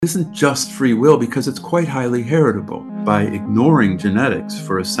isn't just free will because it's quite highly heritable. By ignoring genetics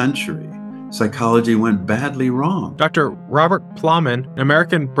for a century, psychology went badly wrong. Dr. Robert Plomin, an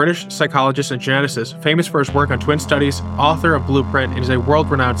American-British psychologist and geneticist, famous for his work on twin studies, author of Blueprint, and is a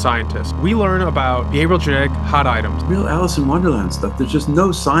world-renowned scientist. We learn about behavioral genetic hot items. Real Alice in Wonderland stuff. There's just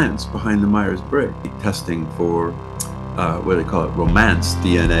no science behind the Myers-Briggs. Testing for, what do they call it, romance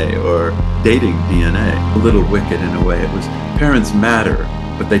DNA or dating DNA. A little wicked in a way. It was parents matter,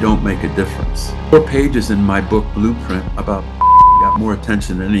 but they don't make a difference. 4 pages in my book, Blueprint, about got more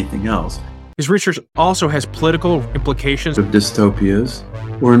attention than anything else. His research also has political implications. Of dystopias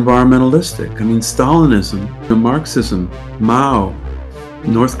or environmentalistic. I mean, Stalinism, Marxism, Mao,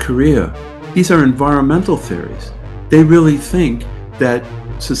 North Korea. These are environmental theories. They really think that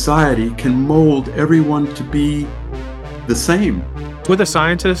society can mold everyone to be the same. With a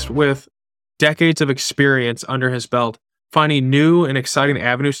scientist with decades of experience under his belt, finding new and exciting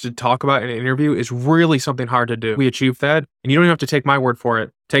avenues to talk about in an interview is really something hard to do. We achieved that, and you don't even have to take my word for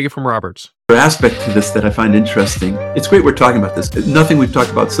it. Take it from Robert's. The aspect to this that I find interesting, it's great we're talking about this. Nothing we've talked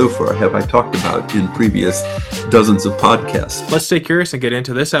about so far have I talked about in previous dozens of podcasts. Let's stay curious and get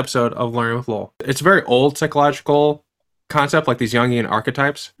into this episode of Learning with Lowell. It's a very old psychological concept, like these Jungian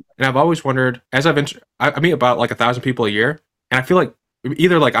archetypes. And I've always wondered, as I meet about like 1,000 people a year, and I feel like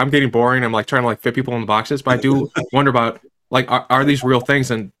either like I'm getting boring, I'm like trying to like fit people in the boxes, but I do wonder about like, are these real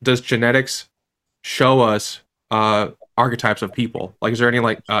things, and does genetics show us archetypes of people? Like, is there any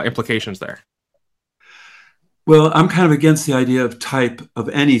like implications there? Well, I'm kind of against the idea of type of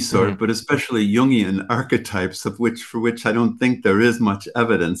any sort, but especially Jungian archetypes, for which I don't think there is much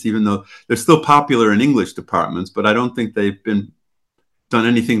evidence, even though they're still popular in English departments, but I don't think they've been done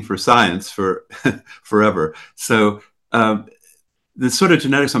anything for science for forever. So the sort of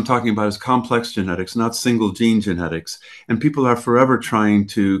genetics I'm talking about is complex genetics, not single gene genetics. And people are forever trying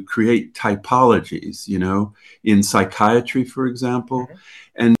to create typologies, you know, in psychiatry, for example.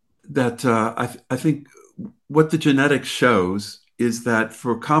 And that I think what the genetics shows is that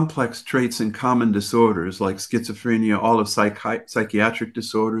for complex traits and common disorders like schizophrenia, all of psychiatric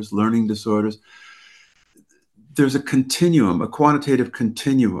disorders, learning disorders, there's a continuum, a quantitative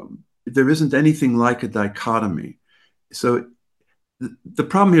continuum. There isn't anything like a dichotomy. So the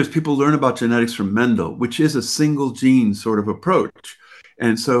problem here is people learn about genetics from Mendel, which is a single gene sort of approach.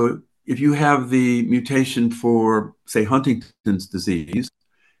 And so if you have the mutation for, say, Huntington's disease,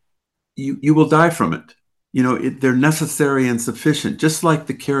 you will die from it. You know, they're necessary and sufficient, just like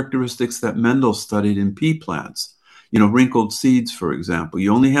the characteristics that Mendel studied in pea plants. You know, wrinkled seeds, for example.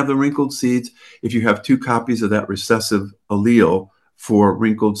 You only have the wrinkled seeds if you have 2 copies of that recessive allele for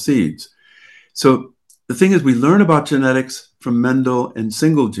wrinkled seeds. So the thing is, we learn about genetics from Mendel and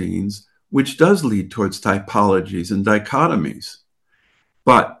single genes, which does lead towards typologies and dichotomies.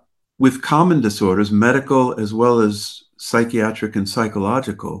 But with common disorders, medical as well as psychiatric and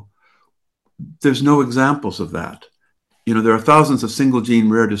psychological, there's no examples of that. You know, there are thousands of single gene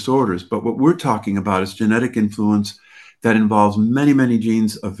rare disorders, but what we're talking about is genetic influence that involves many, many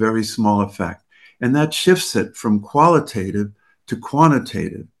genes of very small effect. And that shifts it from qualitative to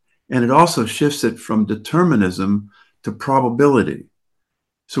quantitative. And it also shifts it from determinism to probability.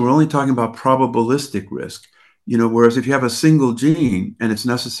 So we're only talking about probabilistic risk, you know, whereas if you have a single gene and it's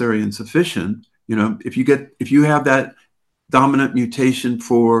necessary and sufficient, you know, if you have that dominant mutation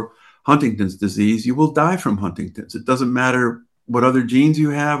for Huntington's disease, you will die from Huntington's. It doesn't matter what other genes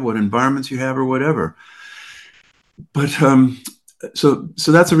you have, what environments you have, or whatever. But so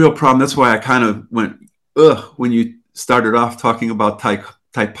that's a real problem. That's why I kind of went, ugh, when you started off talking about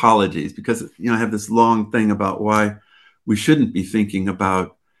typologies, because, you know, I have this long thing about why we shouldn't be thinking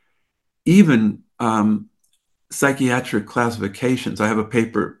about even psychiatric classifications. I have a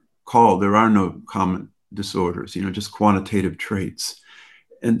paper called "There Are No Common Disorders," you know, just quantitative traits.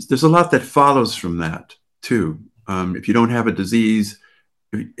 And there's a lot that follows from that too. If you don't have a disease,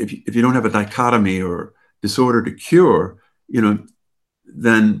 if you don't have a dichotomy or disorder to cure, you know,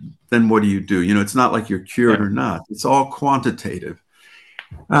 then what do? You know, it's not like you're cured or not. It's all quantitative.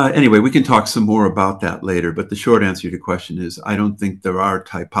 Anyway, we can talk some more about that later, but the short answer to your question is I don't think there are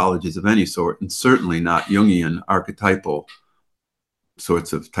typologies of any sort, and certainly not Jungian archetypal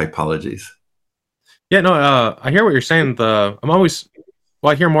sorts of typologies. Yeah, no, I hear what you're saying.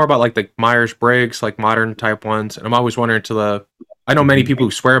 I hear more about like the Myers-Briggs, like modern type ones, and I'm always wondering I know many people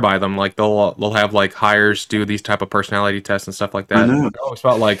who swear by them, like they'll have like hires do these type of personality tests and stuff like that. I always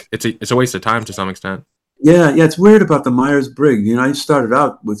felt like it's a waste of time to some extent. Yeah, it's weird about the Myers-Briggs. You know, I started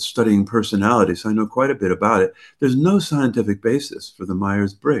out with studying personality, so I know quite a bit about it. There's no scientific basis for the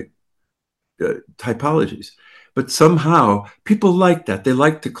Myers-Briggs typologies. But somehow people like that. They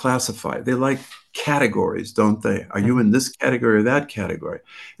like to classify. They like categories, don't they? Are you Mhm. in this category or that category?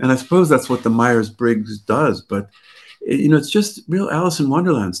 And I suppose that's what the Myers-Briggs does. But it's just real Alice in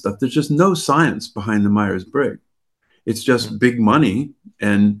Wonderland stuff. There's just no science behind the Myers-Briggs. It's Mhm. just big money.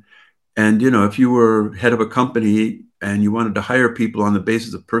 And if you were head of a company and you wanted to hire people on the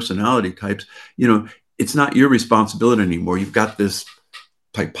basis of personality types, it's not your responsibility anymore. You've got this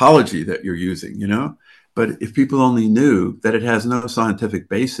typology that you're using. But if people only knew that it has no scientific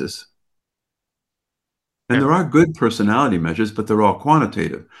basis, and Yeah. there are good personality measures, but they're all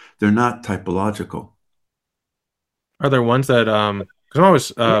quantitative. They're not typological. Are there ones that because I'm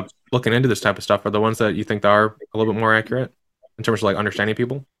always looking into this type of stuff, are the ones that you think that are a little bit more accurate in terms of like understanding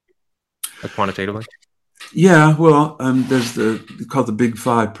people, like quantitatively? Yeah, well, there's called the Big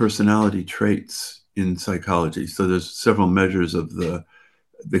Five personality traits in psychology. So there's several measures of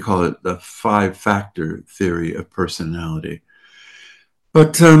they call it the five-factor theory of personality.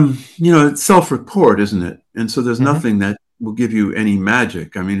 But it's self-report, isn't it? And so there's Hmm. nothing that will give you any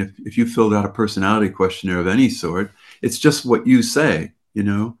magic. I mean, if you filled out a personality questionnaire of any sort, it's just what you say.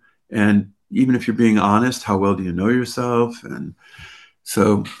 And even if you're being honest, how well do you know yourself? And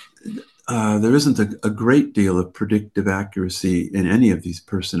so there isn't a great deal of predictive accuracy in any of these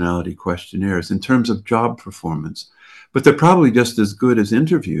personality questionnaires in terms of job performance. But they're probably just as good as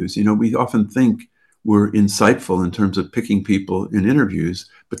interviews. We often think we're insightful in terms of picking people in interviews,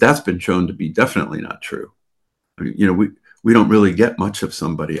 but that's been shown to be definitely not true. I mean, we don't really get much of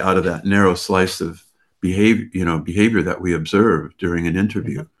somebody out of that narrow slice of behavior that we observe during an Hmm.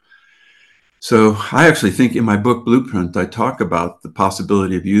 interview. So I actually think in my book Blueprint, I talk about the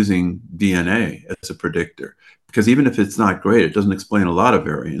possibility of using DNA as a predictor, because even if it's not great, it doesn't explain a lot of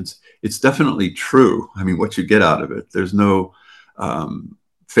variance. It's definitely true. I mean, what you get out of it, there's no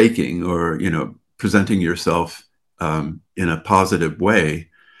faking or, presenting yourself in a positive way.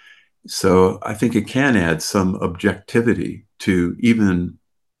 So I think it can add some objectivity to even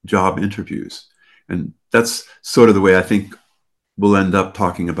job interviews. And that's sort of the way I think we'll end up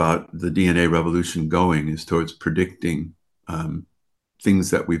talking about the DNA revolution going is towards predicting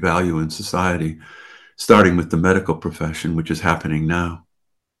things that we value in society, starting with the medical profession, which is happening now.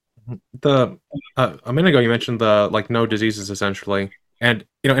 The a minute ago you mentioned the like no diseases essentially, and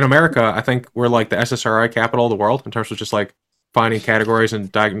in America I think we're like the SSRI capital of the world in terms of just like finding categories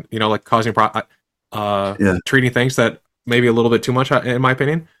and like causing Yeah. treating things that maybe a little bit too much in my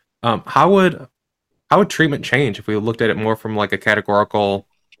opinion. How would treatment change if we looked at it more from like a categorical,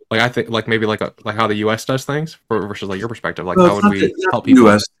 like I think like maybe like how the U.S. does things versus like your perspective, like Well, how it's would not we the help people?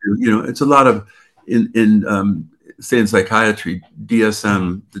 U.S. too. It's a lot of in say in psychiatry, Mhm.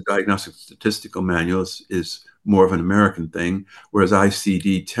 DSM, the Diagnostic Statistical Manual, is more of an American thing, whereas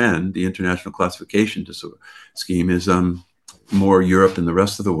ICD-10, the International Classification Scheme, is more Europe and the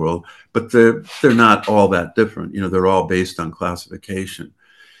rest of the world. But they're not all that different. They're all based on classification.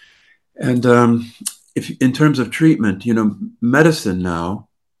 And if in terms of treatment, medicine now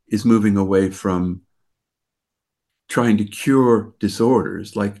is moving away from trying to cure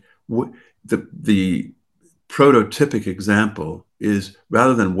disorders. Like the prototypic example is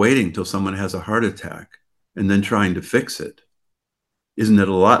rather than waiting till someone has a heart attack and then trying to fix it, isn't it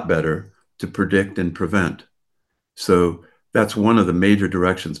a lot better to predict and prevent? So that's one of the major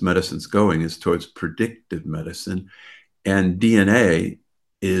directions medicine's going is towards predictive medicine. And DNA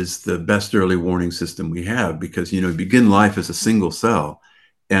is the best early warning system we have because, you begin life as a single cell,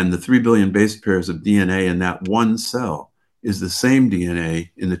 and the 3 billion base pairs of DNA in that one cell is the same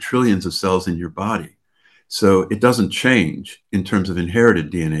DNA in the trillions of cells in your body. So it doesn't change in terms of inherited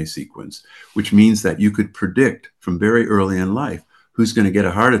DNA sequence, which means that you could predict from very early in life who's going to get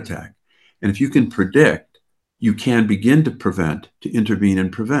a heart attack. And if you can predict, you can begin to prevent, to intervene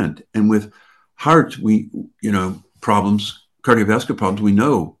and prevent. And with heart, problems, cardiovascular problems, we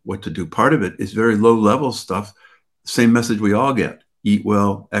know what to do. Part of it is very low level stuff, same message we all get: eat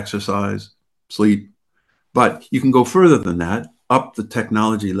well, exercise, sleep. But you can go further than that, up the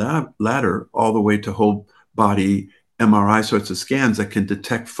technology ladder, all the way to whole body MRI sorts of scans that can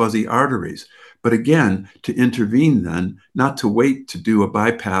detect fuzzy arteries. But again, to intervene then, not to wait to do a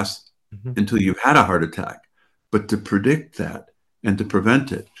bypass Mhm. until you've had a heart attack, but to predict that and to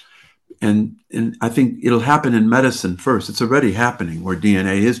prevent it. And I think it'll happen in medicine first. It's already happening where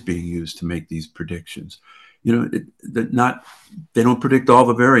DNA is being used to make these predictions. They don't predict all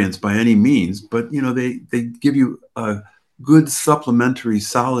the variants by any means, but they give you a good supplementary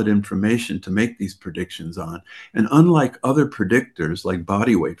solid information to make these predictions on. And unlike other predictors like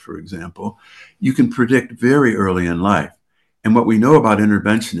body weight, for example, you can predict very early in life. And what we know about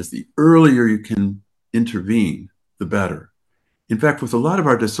intervention is the earlier you can intervene, the better. In fact, with a lot of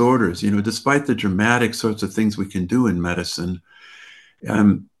our disorders, despite the dramatic sorts of things we can do in medicine,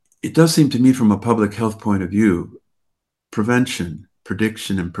 um, it does seem to me from a public health point of view, prevention,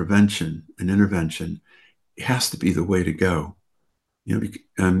 prediction and prevention and intervention has to be the way to go.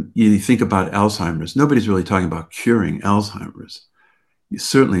 You think about Alzheimer's. Nobody's really talking about curing Alzheimer's.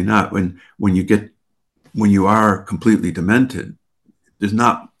 Certainly not when you are completely demented.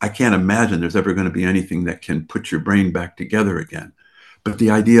 I can't imagine there's ever going to be anything that can put your brain back together again. But the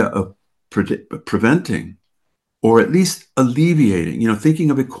idea of preventing, or at least alleviating,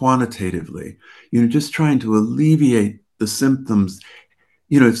 thinking of it quantitatively, just trying to alleviate the symptoms.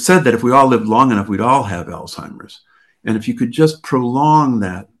 It's said that if we all lived long enough, we'd all have Alzheimer's. And if you could just prolong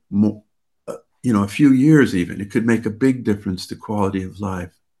that, a few years even, it could make a big difference to quality of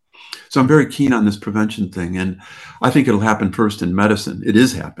life. So I'm very keen on this prevention thing. And I think it'll happen first in medicine. It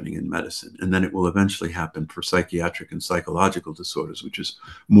is happening in medicine. And then it will eventually happen for psychiatric and psychological disorders, which is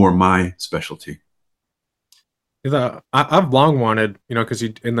more my specialty. I've long wanted, because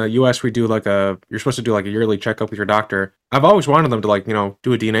in the U.S. you're supposed to do like a yearly checkup with your doctor. I've always wanted them to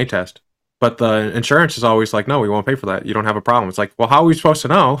do a DNA test, but the insurance is always like, no, we won't pay for that. You don't have a problem. It's like, well, how are we supposed to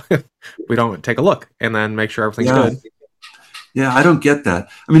know if we don't take a look and then make sure everything's good? Yeah, I don't get that.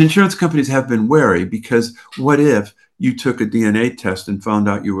 I mean, insurance companies have been wary because what if you took a DNA test and found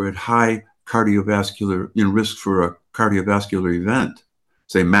out you were at high cardiovascular, risk for a cardiovascular event,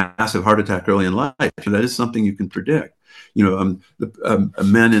 say massive heart attack early in life? That is something you can predict. Men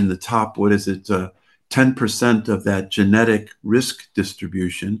in the top, 10% of that genetic risk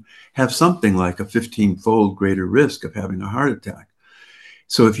distribution have something like a 15-fold greater risk of having a heart attack.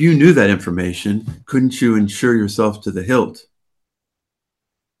 So if you knew that information, couldn't you insure yourself to the hilt?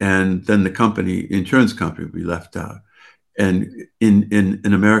 And then the insurance company would be left out. And in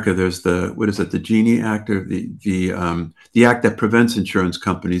America, there's the Genie Act, or the act that prevents insurance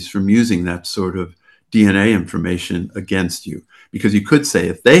companies from using that sort of DNA information against you. Because you could say,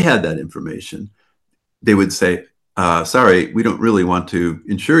 if they had that information, they would say, sorry, we don't really want to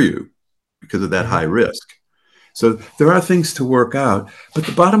insure you because of that high risk. So there are things to work out. But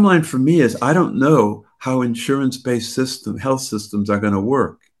the bottom line for me is I don't know how insurance-based health systems are going to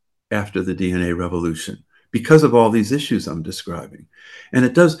work after the DNA revolution because of all these issues I'm describing. And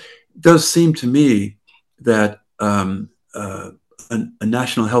it does seem to me that a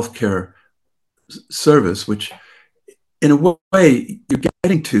national healthcare service, which in a way you're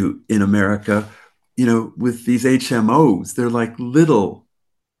getting to in America, with these HMOs, they're like little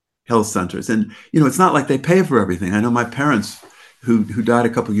health centers. And, it's not like they pay for everything. I know my parents who died a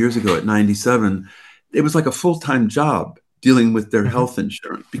couple of years ago at 97, it was like a full-time job dealing with their health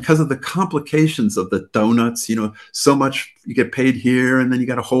insurance because of the complications of the donuts, so much you get paid here and then you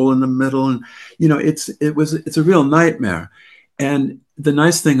got a hole in the middle. And, it's a real nightmare. And the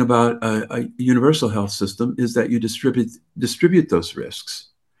nice thing about a universal health system is that you distribute those risks.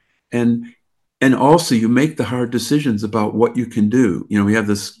 And also you make the hard decisions about what you can do. We have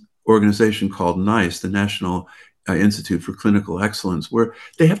this organization called NICE, the National Institute for Clinical Excellence, where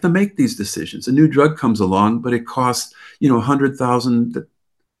they have to make these decisions. A new drug comes along, but it costs,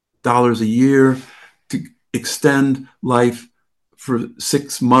 $100,000 a year to extend life for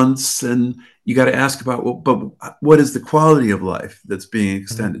 6 months. And you got to ask about, well, but what is the quality of life that's being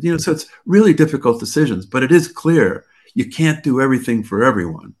extended? So it's really difficult decisions, but it is clear you can't do everything for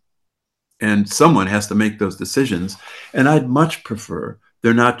everyone. And someone has to make those decisions. And I'd much prefer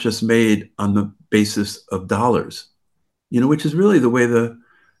they're not just made on the basis of dollars, which is really the way the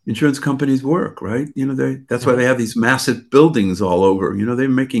insurance companies work, right? That's why they have these massive buildings all over. They're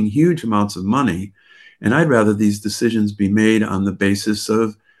making huge amounts of money. And I'd rather these decisions be made on the basis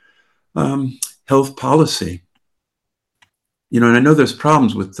of health policy. And I know there's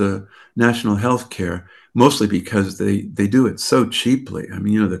problems with the national health care, mostly because they do it so cheaply. I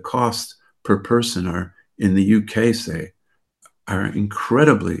mean, the costs per person are in the UK, say, are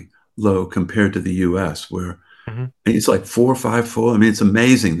incredibly low compared to the US, where it's like 4 or 5-fold. I mean, it's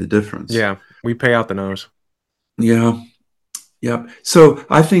amazing the difference. Yeah, we pay out the nose. Yeah. So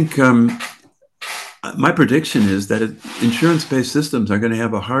I think my prediction is that insurance-based systems are going to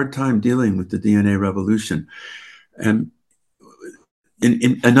have a hard time dealing with the DNA revolution. And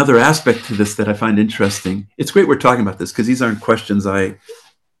in another aspect to this that I find interesting, it's great we're talking about this because these aren't questions I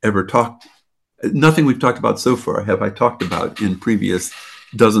ever talked. Nothing we've talked about so far have I talked about in previous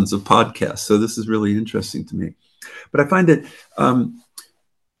dozens of podcasts. So this is really interesting to me. But I find it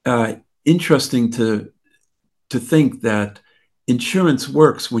interesting to think that insurance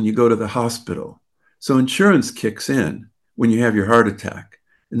works when you go to the hospital. So insurance kicks in when you have your heart attack.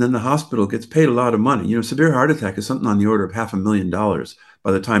 and then the hospital gets paid a lot of money. Severe heart attack is something on the order of $500,000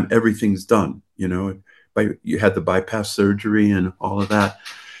 by the time everything's done. You had the bypass surgery and all of that,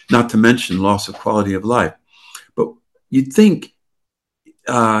 not to mention loss of quality of life. But you'd think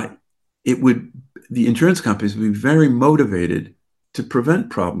it would, the insurance companies would be very motivated to prevent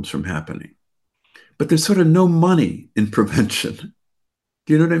problems from happening. But there's sort of no money in prevention.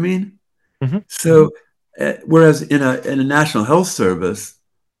 Do you know what I mean? Mm-hmm. So, whereas in a national health service,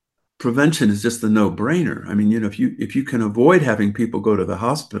 prevention is just a no-brainer. I mean, if you can avoid having people go to the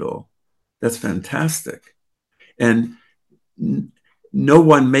hospital, that's fantastic. And no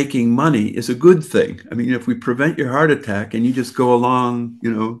one making money is a good thing. I mean, if we prevent your heart attack and you just go along,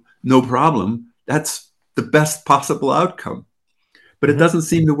 no problem, that's the best possible outcome. But it doesn't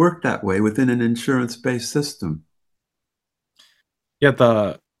seem to work that way within an insurance-based system.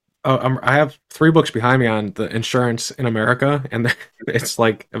 Yeah, I have 3 books behind me on the insurance in America, and it's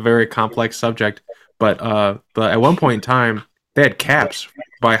like a very complex subject. But at one point in time, they had caps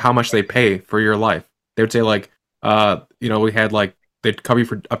by how much they pay for your life. They would say like, we had like they'd cover you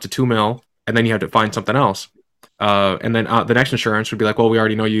for up to 2 mil, and then you had to find something else. And then the next insurance would be like, well, we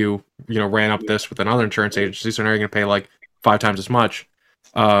already know you ran up this with another insurance agency, so now you're going to pay like 5 times as much.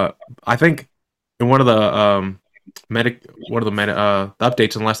 I think in one of the the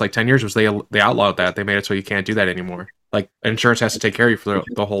updates in the last like 10 years was they outlawed that. They made it so you can't do that anymore. Like insurance has to take care of you for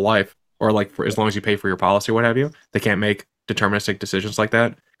the whole life, or like for as long as you pay for your policy or what have you. They can't make deterministic decisions like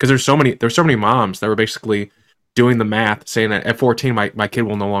that because there's so many moms that were basically doing the math saying that at 14 my kid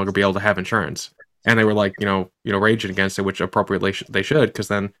will no longer be able to have insurance, and they were like raging against it, which appropriately they should, because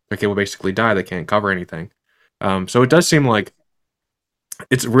then their kid will basically die. They can't cover anything. So it does seem like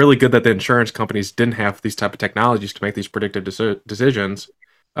it's really good that the insurance companies didn't have these type of technologies to make these predictive decisions,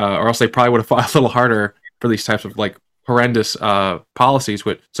 or else they probably would have fought a little harder for these types of like horrendous policies.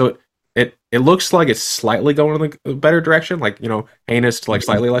 So it looks like it's slightly going in a better direction, like heinous to like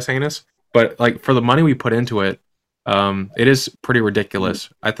slightly less heinous. But like for the money we put into it, it is pretty ridiculous.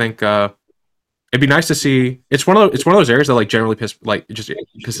 I think it'd be nice to see. It's one of those areas that like generally it just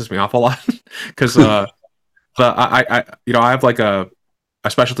pisses me off a lot because I have like a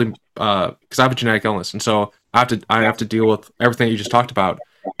specialty because I have a genetic illness, and so I have to deal with everything you just talked about.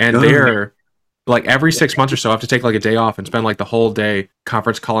 And they're like every 6 months or so, I have to take like a day off and spend like the whole day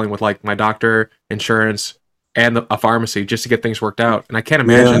conference calling with like my doctor, insurance, and a pharmacy just to get things worked out. And I can't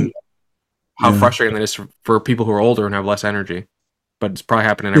imagine how frustrating that is for people who are older and have less energy. But it's probably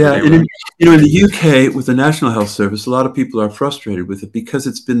happening every day. And in the UK with the National Health Service, a lot of people are frustrated with it because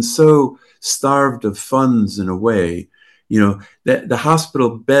it's been so starved of funds in a way. That the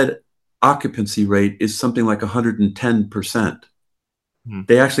hospital bed occupancy rate is something like 110%.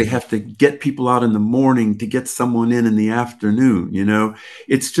 They actually have to get people out in the morning to get someone in the afternoon.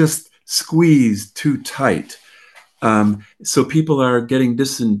 It's just squeezed too tight. So people are getting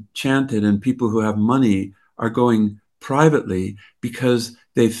disenchanted, and people who have money are going privately because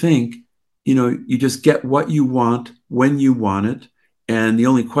they think, you just get what you want when you want it. And the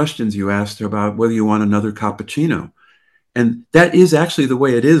only questions you asked are about whether you want another cappuccino. And that is actually the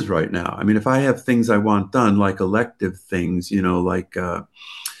way it is right now. I mean, if I have things I want done, like elective things, I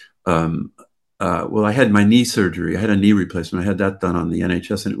had my knee surgery. I had a knee replacement. I had that done on the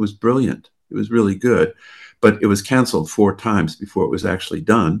NHS, and it was brilliant. It was really good. But it was canceled 4 times before it was actually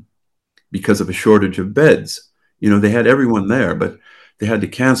done because of a shortage of beds. They had everyone there, but they had to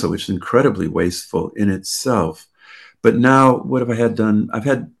cancel, which is incredibly wasteful in itself. But now, what have I had done? I've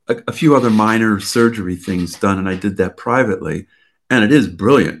had a few other minor surgery things done, and I did that privately. And it is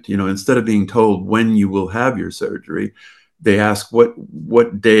brilliant. Instead of being told when you will have your surgery, they ask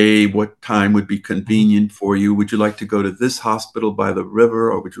what day, what time would be convenient for you. Would you like to go to this hospital by the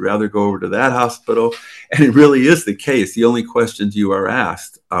river, or would you rather go over to that hospital? And it really is the case. The only questions you are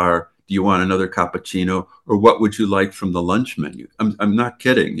asked are, do you want another cappuccino, or what would you like from the lunch menu? I'm not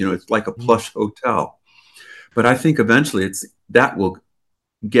kidding. It's like a plush hotel. But I think eventually that will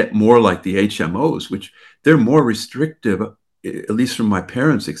get more like the HMOs, which they're more restrictive, at least from my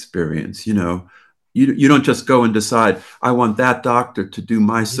parents' experience. You don't just go and decide, I want that doctor to do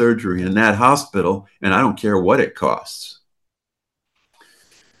my surgery in that hospital, and I don't care what it costs.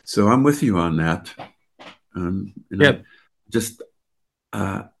 So I'm with you on that.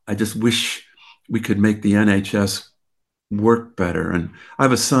 I just wish we could make the NHS work better. And I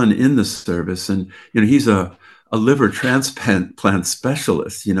have a son in the service, and he's a liver transplant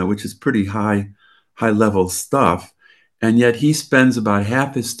specialist, which is pretty high level stuff. And yet he spends about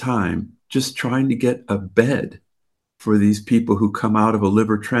half his time just trying to get a bed for these people who come out of a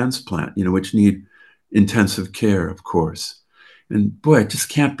liver transplant, which need intensive care, of course. And boy, it just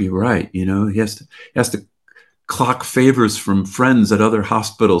can't be right. He has to clock favors from friends at other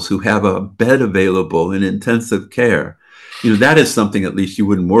hospitals who have a bed available in intensive care. That is something at least you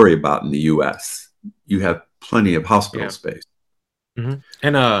wouldn't worry about in the US. You have plenty of hospital Yeah. space.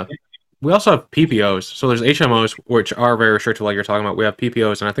 And we also have PPOs. So there's HMOs, which are very restrictive, like you're talking about. We have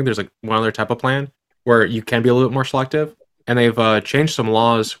PPOs, and I think there's like one other type of plan where you can be a little bit more selective. And they've changed some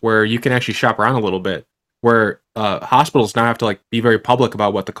laws where you can actually shop around a little bit, where hospitals now have to like be very public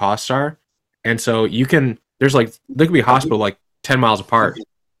about what the costs are. And so you can, there's like, there could be a hospital like 10 miles apart,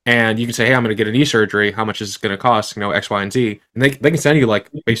 and you can say, hey, I'm going to get a knee surgery. How much is it going to cost? X, Y, and Z. And they can send you like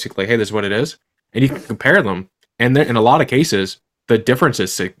basically, hey, this is what it is. And you can compare them. And in a lot of cases, the difference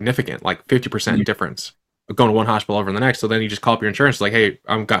is significant, like 50% difference of going to one hospital over the next. So then you just call up your insurance, like, hey,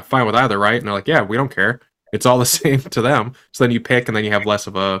 I'm got fine with either, right? And they're like, yeah, we don't care. It's all the same to them. So then you pick, and then you have less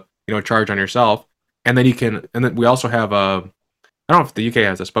of a charge on yourself. And then we also have I don't know if the UK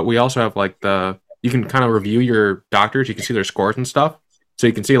has this, but we also have like you can kind of review your doctors. You can see their scores and stuff. So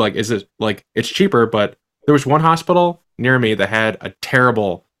you can see like, is it like it's cheaper? But there was one hospital near me that had a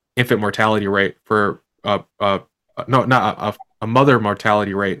terrible infant mortality rate for no, not a mother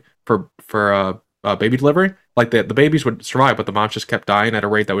mortality rate for baby delivery. Like the babies would survive, but the moms just kept dying at a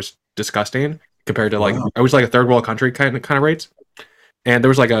rate that was disgusting compared to like Wow. it was like a third world country kind of rates. And there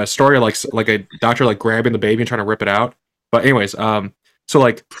was like a story like a doctor like grabbing the baby and trying to rip it out. But anyways, so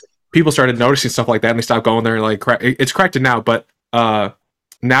like people started noticing stuff like that, and they stopped going there. And like it's corrected now, but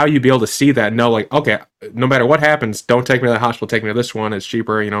now you'd be able to see that and know like, okay, no matter what happens, don't take me to the hospital. Take me to this one. It's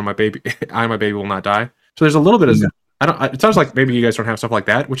cheaper. My baby, my baby will not die. So there's a little bit of it sounds like maybe you guys don't have stuff like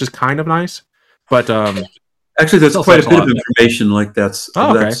that, which is kind of nice. But actually, there's quite a bit of information like that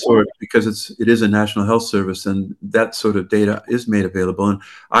sort because it is a national health service, and that sort of data is made available. And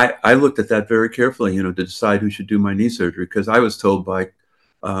I looked at that very carefully, to decide who should do my knee surgery, because I was told by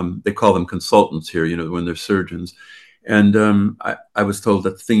they call them consultants here, when they're surgeons. And I was told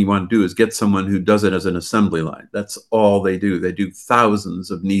that the thing you want to do is get someone who does it as an assembly line. That's all they do. They do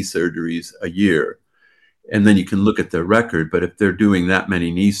thousands of knee surgeries a year. And then you can look at their record. But if they're doing that many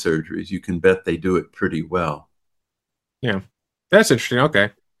knee surgeries, you can bet they do it pretty well. Yeah, that's interesting.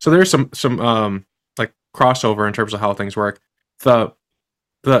 Okay, so there's some like crossover in terms of how things work. I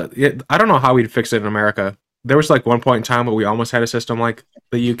don't know how we'd fix it in America. There was like one point in time where we almost had a system like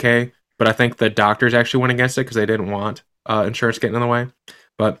the UK, but I think the doctors actually went against it because they didn't want insurance getting in the way.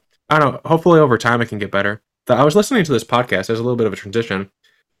 But I don't know. Hopefully over time it can get better. I was listening to this podcast. There's a little bit of a transition.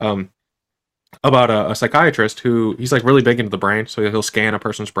 About a psychiatrist who he's like really big into the brain, so he'll scan a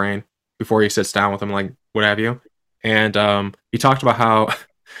person's brain before he sits down with them, like what have you. And he talked about how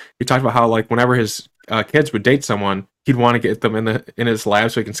like whenever his kids would date someone, he'd want to get them in his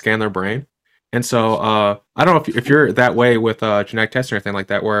lab so he can scan their brain. And so I don't know if you're that way with genetic testing or anything like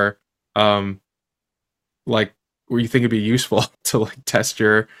that, where like where you think it'd be useful to like test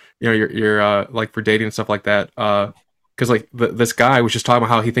your your like for dating and stuff like that. Because like this guy was just talking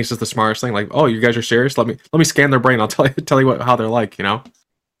about how he thinks it's the smartest thing. Like, oh, you guys are serious? Let me scan their brain. I'll tell you how they're like.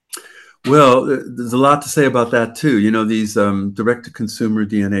 Well, there's a lot to say about that too. These direct-to-consumer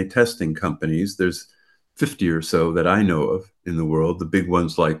DNA testing companies. There's 50 or so that I know of in the world. The big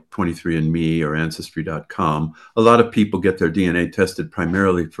ones like 23andMe or Ancestry.com. A lot of people get their DNA tested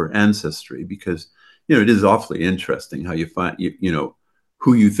primarily for ancestry because it is awfully interesting how you find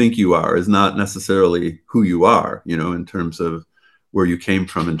who you think you are is not necessarily who you are, in terms of where you came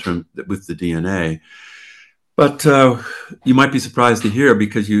from with the DNA. But you might be surprised to hear,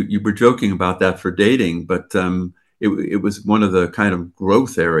 because you were joking about that for dating, but it was one of the kind of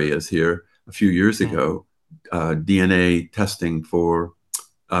growth areas here a few years ago, DNA testing for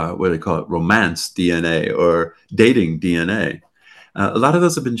what do they call it, romance DNA or dating DNA. A lot of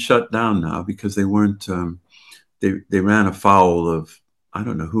those have been shut down now because they weren't, they ran afoul of, I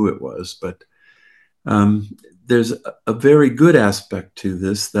don't know who it was, but there's a very good aspect to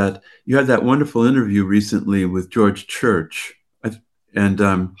this, that you had that wonderful interview recently with George Church,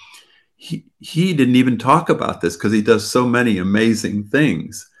 and he didn't even talk about this because he does so many amazing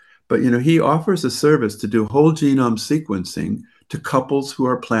things. But he offers a service to do whole genome sequencing to couples who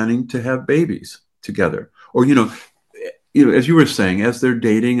are planning to have babies together, or as you were saying, as they're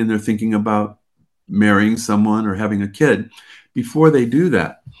dating and they're thinking about marrying someone or having a kid. Before they do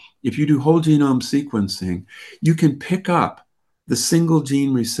that, if you do whole genome sequencing, you can pick up the single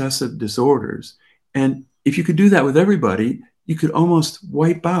gene recessive disorders. And if you could do that with everybody, you could almost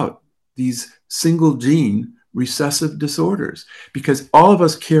wipe out these single gene recessive disorders, because all of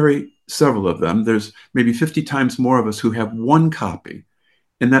us carry several of them. There's maybe 50 times more of us who have one copy,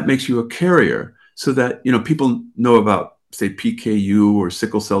 and that makes you a carrier, so that people know about say PKU or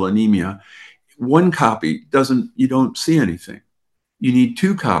sickle cell anemia, one copy you don't see anything. You need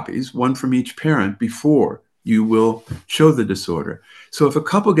two copies, one from each parent, before you will show the disorder. So if a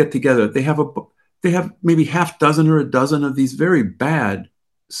couple get together, they have maybe half dozen or a dozen of these very bad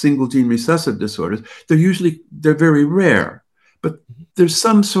single gene recessive disorders. They're very rare, but there's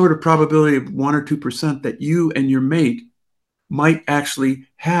some sort of probability of 1 or 2% that you and your mate might actually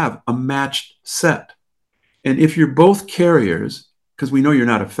have a matched set. And if you're both carriers, because we know you're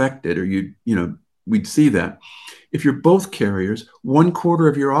not affected, or we'd see that. If you're both carriers, 1/4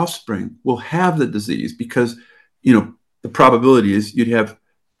 of your offspring will have the disease, because, the probability is you'd have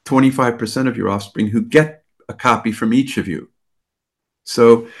 25% of your offspring who get a copy from each of you.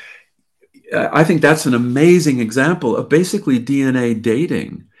 So I think that's an amazing example of basically DNA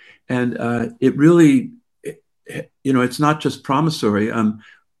dating. And it really, it's not just promissory.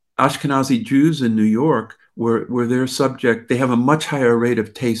 Ashkenazi Jews in New York, where their subject, they have a much higher rate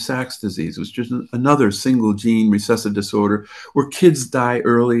of Tay-Sachs disease, which is another single gene recessive disorder where kids die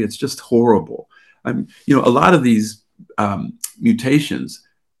early. It's just horrible. I mean, a lot of these mutations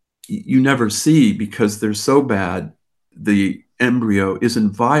you never see because they're so bad, the embryo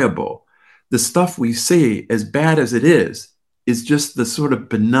isn't viable. The stuff we see, as bad as it is just the sort of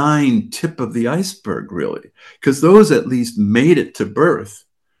benign tip of the iceberg, really, because those at least made it to birth.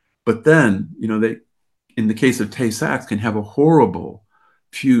 But then, they, in the case of Tay-Sachs, can have a horrible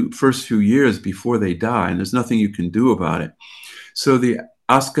first few years before they die, and there's nothing you can do about it. So the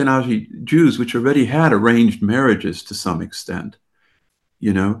Ashkenazi Jews, which already had arranged marriages to some extent,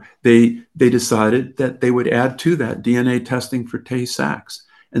 they decided that they would add to that DNA testing for Tay-Sachs,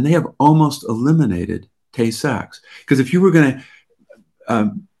 and they have almost eliminated Tay-Sachs. Because if you were going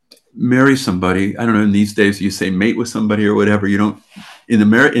to marry somebody, I don't know, in these days you say mate with somebody or whatever, you don't,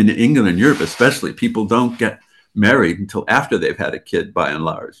 in England and Europe especially, people don't get married until after they've had a kid, by and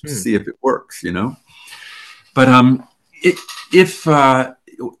large, to see if it works, But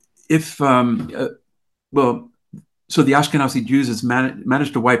so the Ashkenazi Jews has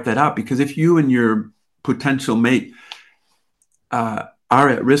managed to wipe that out, because if you and your potential mate are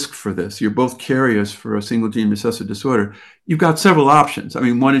at risk for this, you're both carriers for a single gene recessive disorder, you've got several options. I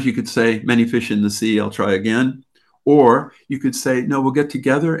mean, one is you could say, many fish in the sea, I'll try again. Or you could say, no, we'll get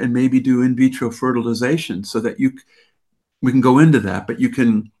together and maybe do in vitro fertilization, so that we can go into that, but you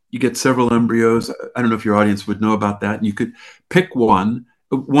get several embryos. I don't know if your audience would know about that. And you could pick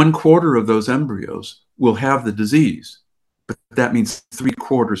 1/4 of those embryos will have the disease, but that means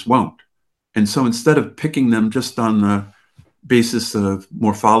 3/4 won't. And so instead of picking them just on the basis of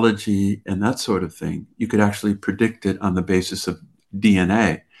morphology and that sort of thing, you could actually predict it on the basis of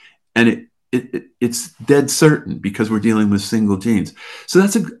DNA. And it's dead certain, because we're dealing with single genes. So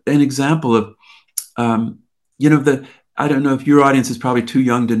that's an example of, I don't know if your audience is probably too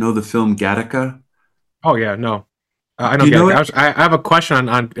young to know the film Gattaca. Oh yeah, no, I know Do you know Gattaca. it? I have a question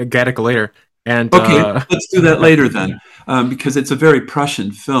on Gattaca later. And Okay, let's do that later then, because it's a very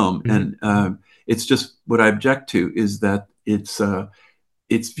Prussian film, and it's just what I object to is that its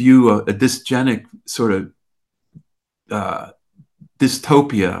view a dysgenic sort of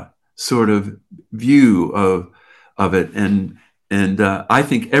dystopia sort of view of it, and I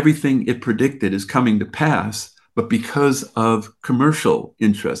think everything it predicted is coming to pass, but because of commercial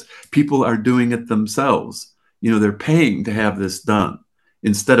interest, people are doing it themselves. They're paying to have this done,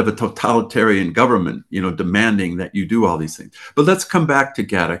 instead of a totalitarian government, demanding that you do all these things. But let's come back to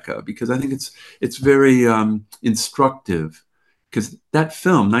Gattaca, because I think it's very instructive, because that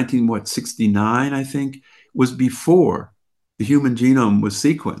film, 1969, I think, was before the human genome was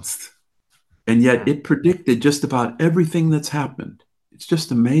sequenced. And yet it predicted just about everything that's happened. It's just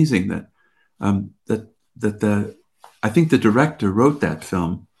amazing that I think the director wrote that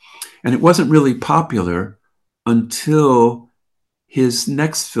film, and it wasn't really popular until his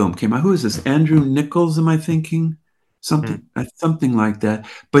next film came out. Who is this? Andrew Nichols, am I thinking? Something like that.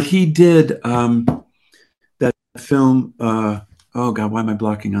 But he did that film. Oh God, why am I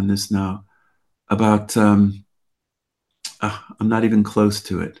blocking on this now? About I'm not even close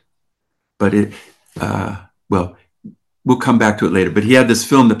to it. But well, we'll come back to it later. But he had this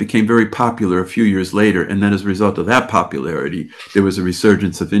film that became very popular a few years later, and then as a result of that popularity, there was a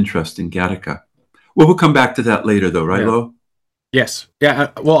resurgence of interest in Gattaca. Well, we'll come back to that later, though, right, Lo? Yes.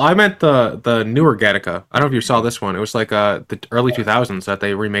 Yeah. Well, I meant the newer Gattaca. I don't know if you saw this one. It was like the early 2000s that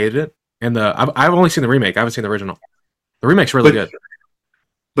they remade it, and I've only seen the remake. I haven't seen the original. The remake's really good.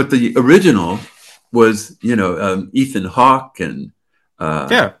 But the original was, Ethan Hawke and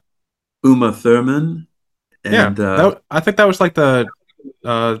Uma Thurman. And, I think that was like the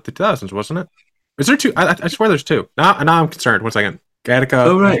 2000s, wasn't it? Is there two? I swear there's two. Now I'm concerned. 1 second. Gattaca.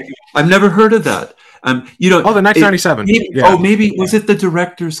 Oh, right. I've never heard of that. Oh, the 1997. Yeah. Maybe was it the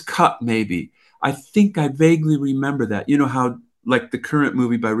director's cut? Maybe. I think I vaguely remember that. You know how, like the current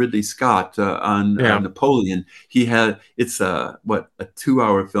movie by Ridley Scott on Yeah. Napoleon, it's a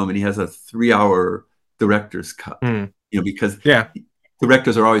 2-hour film, and he has a 3-hour director's cut. Mm. Because Yeah.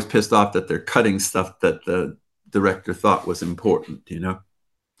 directors are always pissed off that they're cutting stuff that the director thought was important.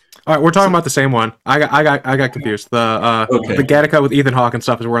 All right, we're talking about the same one. I got confused. The Gattaca with Ethan Hawke and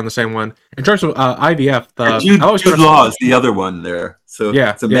stuff is we're on the same one. In terms of IVF, Jude Law is the other one there. So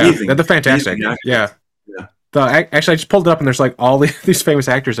yeah, it's amazing. Yeah, they're fantastic. Yeah. Actually, I just pulled it up and there's like all these famous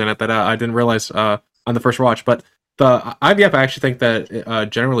actors in it that I didn't realize on the first watch. But the IVF, I actually think that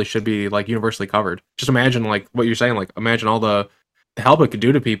generally should be like universally covered. Just imagine like what you're saying. Like imagine all the help it could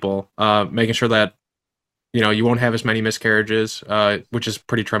do to people, making sure that you won't have as many miscarriages, which is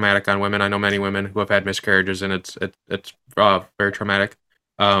pretty traumatic on women. I know many women who have had miscarriages, and it's very traumatic.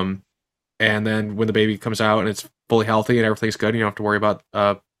 And then when the baby comes out and it's fully healthy and everything's good, you don't have to worry about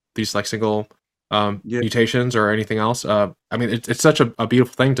these like single mutations or anything else. I mean, it's such a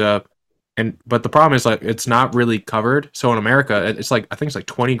beautiful thing but the problem is like it's not really covered. So in America, it's like I think it's like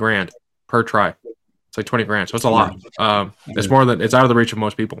 20 grand per try. It's like 20 grand, so it's a lot. It's more than it's out of the reach of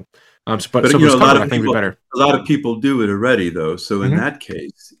most people. But so a lot of I think people, better. A lot of people do it already, though. So in that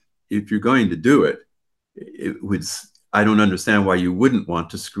case, if you're going to do it, I don't understand why you wouldn't want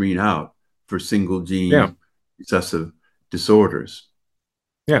to screen out for single gene recessive disorders.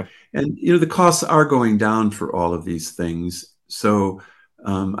 Yeah, and the costs are going down for all of these things. So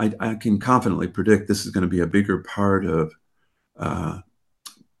I can confidently predict this is going to be a bigger part of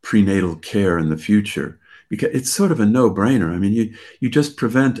prenatal care in the future, because it's sort of a no-brainer. I mean, you just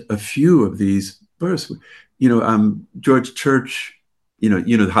prevent a few of these births. George Church,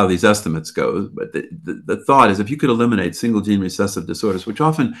 you know how these estimates go, but the thought is if you could eliminate single gene recessive disorders, which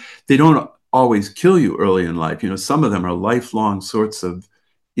often they don't always kill you early in life. Some of them are lifelong sorts of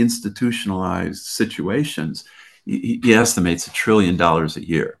institutionalized situations. He estimates $1 trillion a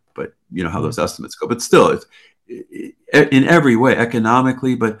year, but you know how those estimates go. But still, it's in every way,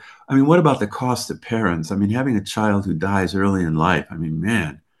 economically, but I mean, what about the cost to parents? I mean, having a child who dies early in life, I mean,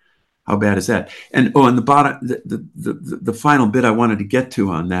 man, how bad is that? And the bottom, the final bit I wanted to get to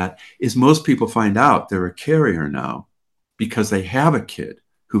on that is most people find out they're a carrier now because they have a kid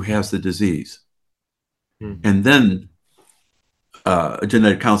who has the disease. And then a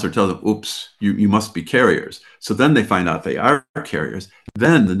genetic counselor tells them, oops, you must be carriers. So then they find out they are carriers.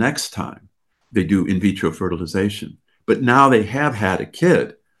 Then the next time they do in vitro fertilization. But now they have had a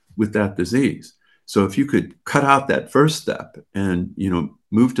kid with that disease. So if you could cut out that first step and,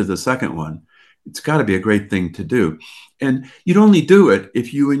 move to the second one, it's got to be a great thing to do. And you'd only do it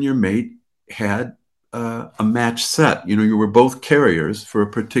if you and your mate had a match set. You were both carriers for a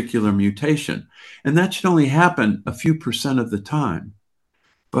particular mutation. And that should only happen a few % of the time.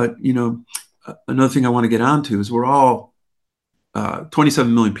 But, another thing I want to get onto is we're all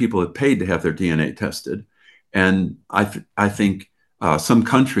 27 million people have paid to have their DNA tested. And I think some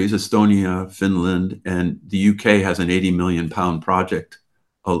countries, Estonia, Finland, and the UK has an 80 million pound project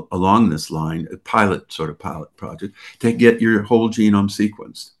along this line, a pilot project, to get your whole genome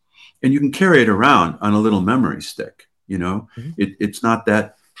sequenced. And you can carry it around on a little memory stick. It's not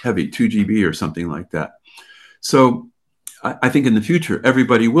that heavy, 2 GB or something like that. So I think in the future,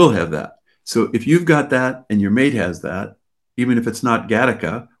 everybody will have that. So if you've got that and your mate has that, even if it's not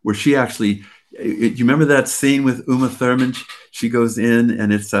Gattaca, where she actually, you remember that scene with Uma Thurman? She goes in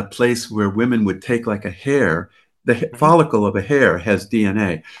and it's a place where women would take like a hair. The follicle of a hair has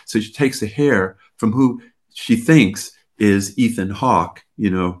DNA. So she takes a hair from who she thinks is Ethan Hawke,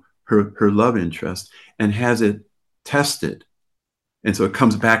 her love interest, and has it tested. And so it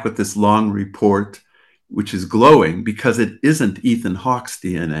comes back with this long report, which is glowing because it isn't Ethan Hawke's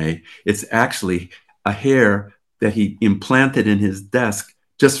DNA. It's actually a hair that he implanted in his desk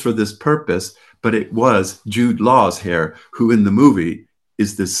just for this purpose, but it was Jude Law's hair, who in the movie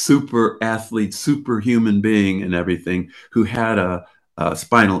is this super athlete, superhuman being and everything, who had a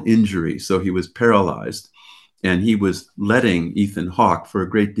spinal injury. So he was paralyzed, and he was letting Ethan Hawke, for a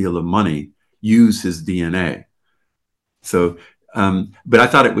great deal of money, use his DNA. So, but I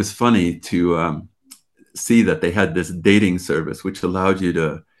thought it was funny to see that they had this dating service, which allowed you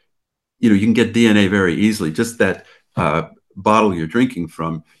to, you can get DNA very easily. Just that bottle you're drinking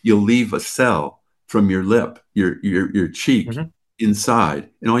from, you'll leave a cell from your lip, your cheek inside.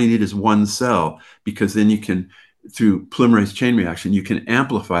 And all you need is one cell, because then you can, through polymerase chain reaction, you can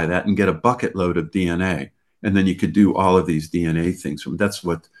amplify that and get a bucket load of DNA. And then you could do all of these DNA things from. That's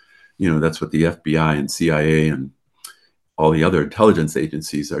what, That's what the FBI and CIA and all the other intelligence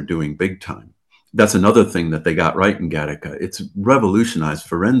agencies are doing big time. That's another thing that they got right in Gattaca. It's revolutionized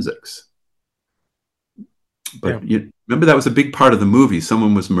forensics. Yeah. But remember, that was a big part of the movie.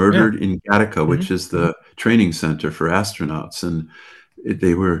 Someone was murdered Yeah. in Gattaca, which is the training center for astronauts, and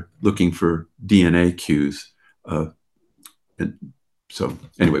they were looking for DNA cues. And so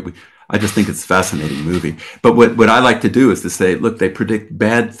anyway, I just think it's a fascinating movie. But what I like to do is to say, look, they predict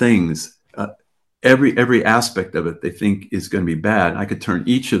bad things. Every aspect of it they think is going to be bad. I could turn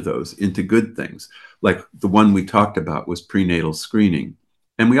each of those into good things. Like the one we talked about was prenatal screening.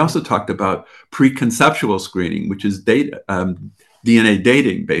 And we also talked about preconceptual screening, which is DNA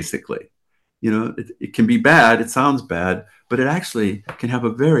dating, basically. It can be bad, it sounds bad, but it actually can have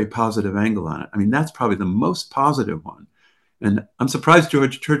a very positive angle on it. I mean, that's probably the most positive one. And I'm surprised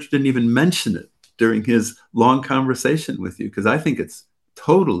George Church didn't even mention it during his long conversation with you, because I think it's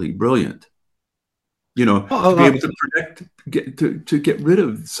totally brilliant. To be able to predict, to get rid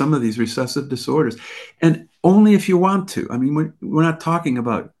of some of these recessive disorders. And only if you want to. I mean, we're not talking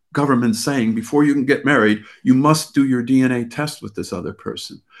about governments saying before you can get married, you must do your DNA test with this other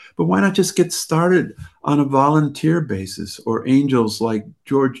person. But why not just get started on a volunteer basis, or angels like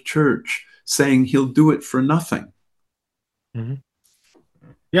George Church saying he'll do it for nothing? Mm-hmm.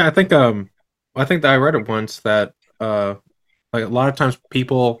 Yeah, I think that I read it once that like a lot of times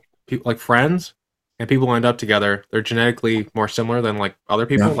people like friends and people end up together, they're genetically more similar than like other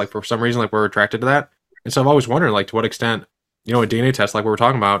people. Yeah. Like for some reason, like we're attracted to that. And so I've always wondered, like, to what extent, a DNA test like we were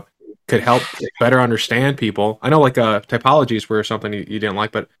talking about could help better understand people. I know like typologies were something you didn't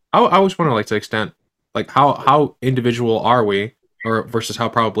like, but I always wonder, like, to the extent, like how individual are we, or versus how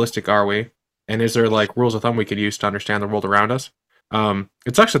probabilistic are we, and is there like rules of thumb we could use to understand the world around us?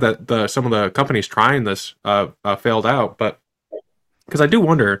 It's actually that some of the companies trying this failed out, but because I do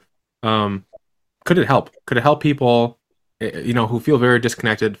wonder, could it help? Could it help people, who feel very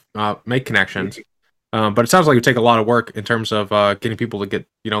disconnected, make connections? But it sounds like it would take a lot of work in terms of getting people to get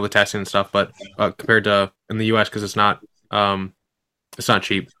the testing and stuff. But compared to in the U.S., because it's not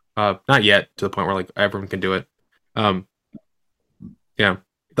cheap, not yet to the point where like everyone can do it. Yeah.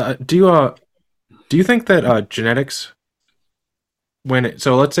 Do you think that genetics,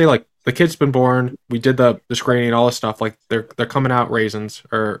 so let's say like the kid's been born, we did the screening, all this stuff, like they're coming out raisins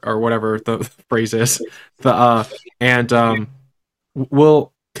or whatever the phrase is, and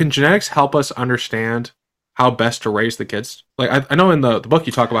can genetics help us understand how best to raise the kids? Like I know in the book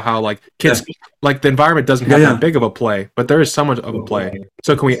you talk about how like kids, like the environment doesn't have that big of a play, but there is somewhat of a play.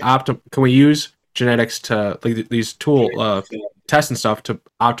 So can we use genetics to like these tool tests and stuff to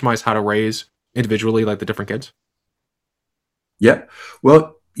optimize how to raise individually like the different kids? Yeah.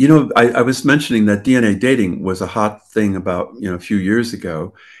 Well, I was mentioning that DNA dating was a hot thing about, a few years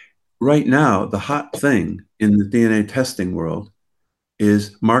ago. Right now, the hot thing in the DNA testing world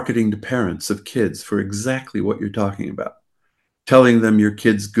is marketing to parents of kids for exactly what you're talking about. Telling them your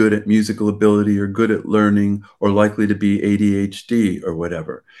kid's good at musical ability or good at learning or likely to be ADHD or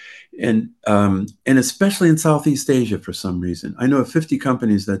whatever. And especially in Southeast Asia for some reason. I know of 50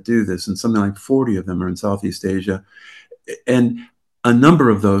 companies that do this, and something like 40 of them are in Southeast Asia. And a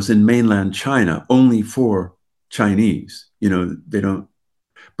number of those in mainland China, only for Chinese. They don't,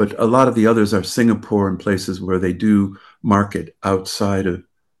 but a lot of the others are Singapore and places where they do market outside of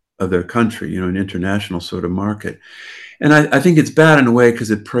their country, an international sort of market. And I think it's bad in a way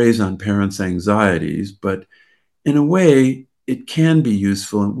because it preys on parents' anxieties, but in a way, it can be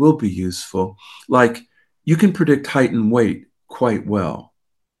useful and will be useful. Like you can predict height and weight quite well.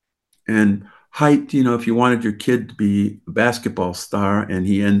 And height, if you wanted your kid to be a basketball star and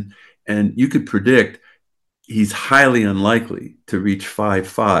you could predict he's highly unlikely to reach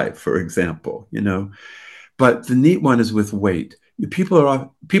 5'5", for example, But the neat one is with weight. People,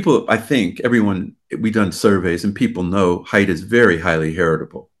 I think everyone, we've done surveys and people know height is very highly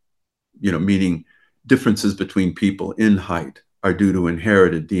heritable, meaning differences between people in height are due to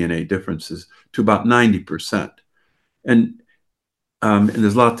inherited DNA differences to about 90%. And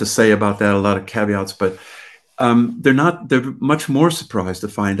there's a lot to say about that, a lot of caveats, but they're much more surprised to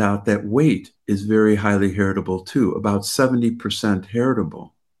find out that weight is very highly heritable too, about 70%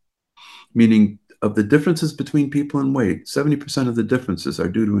 heritable, meaning of the differences between people in weight, 70% of the differences are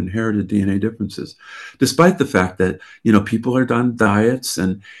due to inherited DNA differences, despite the fact that, people are on diets.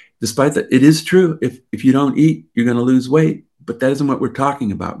 And despite that, it is true, if you don't eat, you're going to lose weight. But that isn't what we're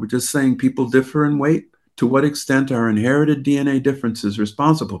talking about. We're just saying people differ in weight. To what extent are inherited DNA differences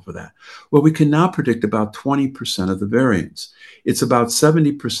responsible for that? Well, we can now predict about 20% of the variance. It's about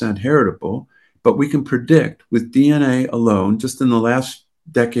 70% heritable, but we can predict with DNA alone, just in the last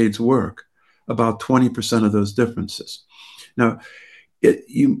decades' work about 20% of those differences. Now,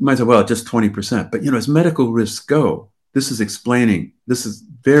 you might say, well, just 20%. But, as medical risks go, this is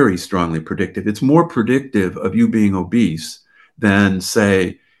very strongly predictive. It's more predictive of you being obese than,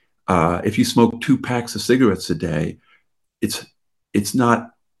 say, if you smoke 2 packs of cigarettes a day, it's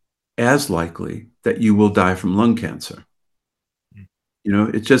not as likely that you will die from lung cancer.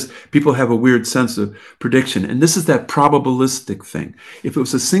 It's just people have a weird sense of prediction. And this is that probabilistic thing. If it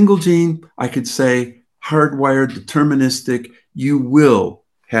was a single gene, I could say hardwired, deterministic, you will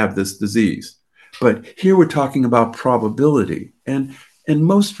have this disease. But here we're talking about probability. And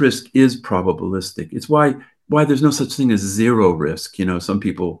most risk is probabilistic. It's why there's no such thing as zero risk. Some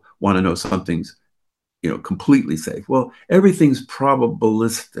people want to know something's completely safe. Well, everything's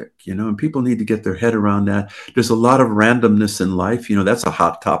probabilistic, and people need to get their head around that. There's a lot of randomness in life. That's a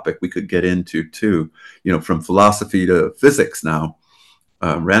hot topic we could get into too, from philosophy to physics now.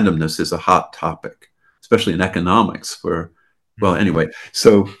 Randomness is a hot topic, especially in economics well, anyway.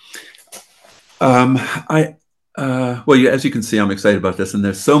 So as you can see, I'm excited about this, and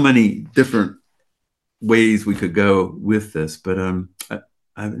there's so many different ways we could go with this, but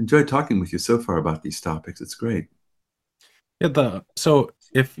I've enjoyed talking with you so far about these topics. It's great. Yeah. So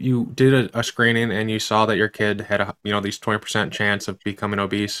if you did a screening and you saw that your kid had these 20% chance of becoming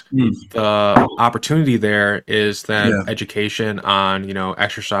obese, the opportunity there is then education on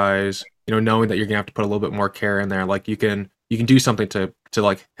exercise. Knowing that you're gonna have to put a little bit more care in there. Like you can do something to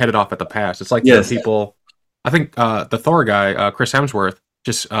like head it off at the pass. It's like the people. I think the Thor guy, Chris Hemsworth,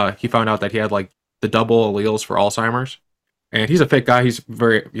 just he found out that he had like the double alleles for Alzheimer's. And he's a fit guy. He's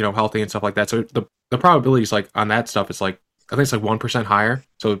very, healthy and stuff like that. So the probabilities like on that stuff is like, I think it's like 1% higher.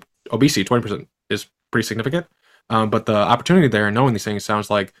 So obesity, 20% is pretty significant. But the opportunity there and knowing these things sounds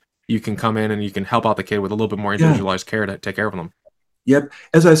like you can come in and you can help out the kid with a little bit more individualized care to take care of them. Yep.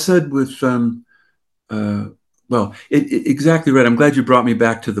 As I said with, exactly right. I'm glad you brought me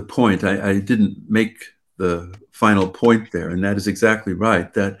back to the point. I didn't make the final point there, and that is exactly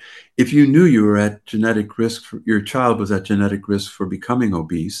right, that if you knew you were at genetic risk, your child was at genetic risk for becoming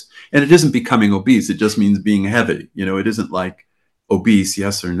obese, and it isn't becoming obese, it just means being heavy. It isn't like obese,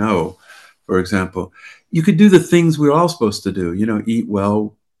 yes or no, for example. You could do the things we're all supposed to do, eat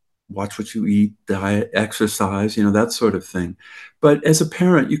well, watch what you eat, diet, exercise, that sort of thing. But as a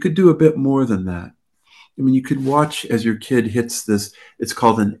parent, you could do a bit more than that. I mean, you could watch as your kid hits this, it's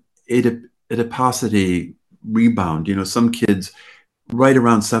called an adiposity rebound. Some kids right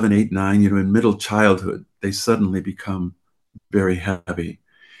around 7, 8, 9, in middle childhood, they suddenly become very heavy.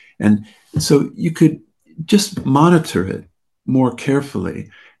 And so you could just monitor it more carefully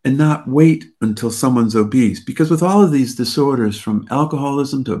and not wait until someone's obese. Because with all of these disorders, from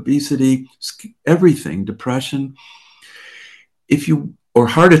alcoholism to obesity, everything, depression, or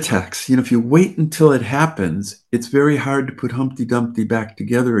heart attacks, if you wait until it happens, it's very hard to put Humpty Dumpty back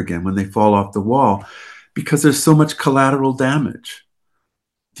together again when they fall off the wall, because there's so much collateral damage.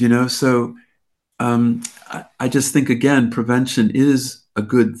 So I just think, again, prevention is a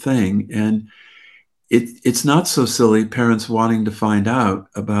good thing. And it's not so silly, parents wanting to find out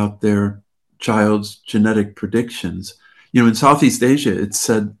about their child's genetic predictions. In Southeast Asia, it's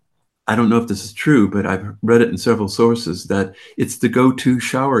said, I don't know if this is true, but I've read it in several sources, that it's the go-to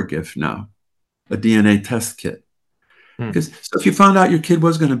shower gift now, a DNA test kit. Because so if you found out your kid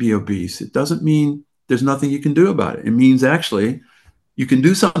was going to be obese, it doesn't mean there's nothing you can do about it. It means actually you can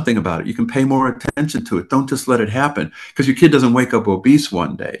do something about it. You can pay more attention to it. Don't just let it happen, because your kid doesn't wake up obese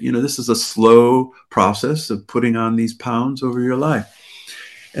one day. This is a slow process of putting on these pounds over your life.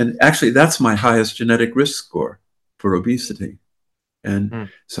 And actually, that's my highest genetic risk score for obesity. And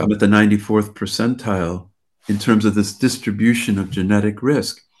so I'm at the 94th percentile in terms of this distribution of genetic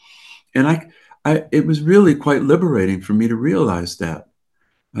risk. And it was really quite liberating for me to realize that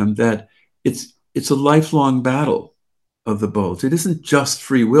it's a lifelong battle of the bulge. It isn't just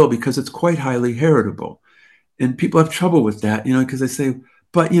free will, because it's quite highly heritable. And people have trouble with that, because they say,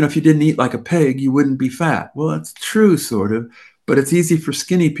 but, if you didn't eat like a pig, you wouldn't be fat. Well, that's true, sort of, but it's easy for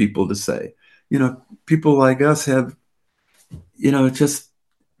skinny people to say. People like us have,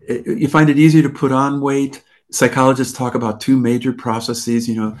 you find it easier to put on weight. Psychologists talk about 2 major processes,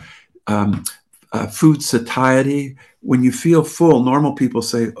 food satiety. When you feel full, normal people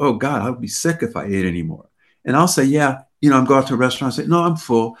say, oh God, I would be sick if I ate anymore. And I'll say, yeah, go out to a restaurant and say, no, I'm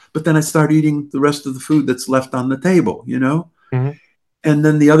full. But then I start eating the rest of the food that's left on the table, And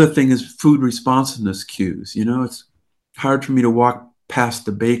then the other thing is food responsiveness cues. It's hard for me to walk past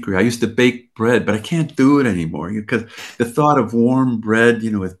the bakery. I used to bake bread, but I can't do it anymore, because the thought of warm bread,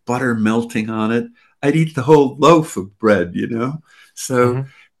 with butter melting on it, I'd eat the whole loaf of bread, So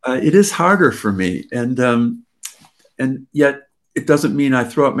Hmm. it is harder for me, and yet it doesn't mean I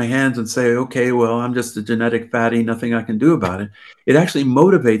throw up my hands and say, okay, well, I'm just a genetic fatty, nothing I can do about it. It actually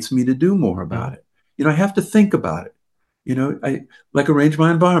motivates me to do more Hmm. about it. I have to think about it. I like arrange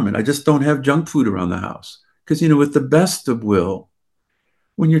my environment. I just don't have junk food around the house because, with the best of will,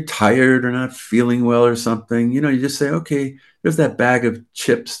 when you're tired or not feeling well or something, you just say, okay, there's that bag of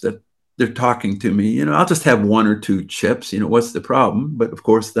chips that they're talking to me. I'll just have one or two chips. What's the problem? But of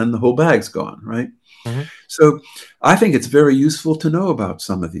course, then the whole bag's gone, right? Hmm. So I think it's very useful to know about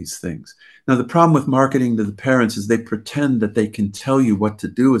some of these things. Now, the problem with marketing to the parents is they pretend that they can tell you what to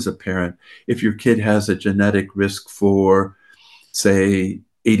do as a parent if your kid has a genetic risk for, say,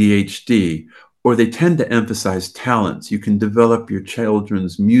 ADHD, or they tend to emphasize talents. You can develop your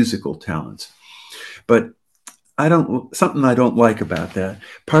children's musical talents. But something I don't like about that.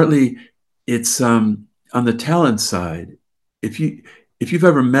 Partly it's on the talent side. If you've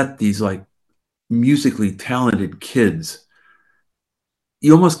ever met these like musically talented kids,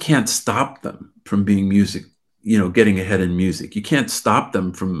 you almost can't stop them from being getting ahead in music. You can't stop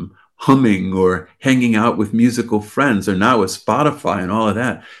them from humming or hanging out with musical friends, or now with Spotify and all of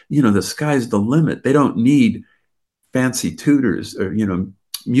that. The sky's the limit. They don't need fancy tutors or,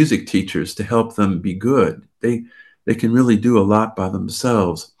 music teachers to help them be good. They can really do a lot by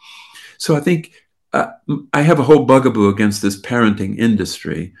themselves. So I think uh, I have a whole bugaboo against this parenting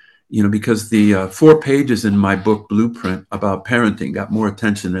industry, because the 4 pages in my book Blueprint about parenting got more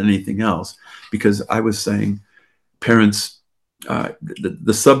attention than anything else, because I was saying parents.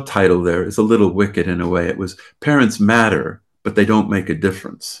 The subtitle there is a little wicked in a way. It was "Parents matter, but they don't make a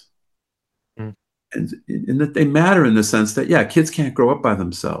difference." And that they matter in the sense that, yeah, kids can't grow up by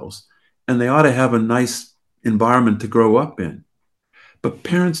themselves, and they ought to have a nice environment to grow up in. But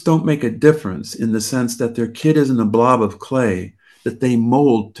parents don't make a difference in the sense that their kid isn't a blob of clay that they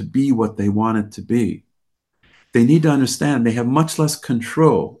mold to be what they want it to be. They need to understand they have much less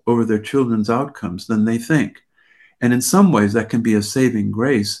control over their children's outcomes than they think. And in some ways, that can be a saving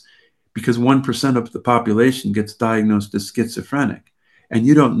grace, because 1% of the population gets diagnosed as schizophrenic. And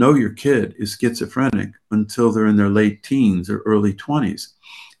you don't know your kid is schizophrenic until they're in their late teens or early 20s.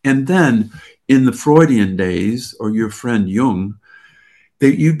 And then in the Freudian days, or your friend Jung,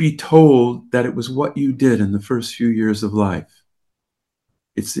 that you'd be told that it was what you did in the first few years of life.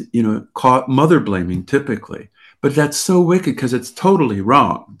 It's, caught mother blaming typically. But that's so wicked because it's totally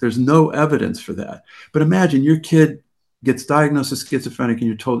wrong. There's no evidence for that. But imagine your kid gets diagnosed as schizophrenic and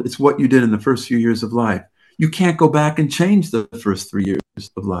you're told it's what you did in the first few years of life. You can't go back and change the first 3 years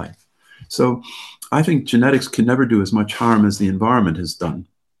of life. So I think genetics can never do as much harm as the environment has done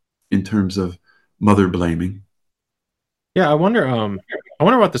in terms of mother blaming. Yeah, I wonder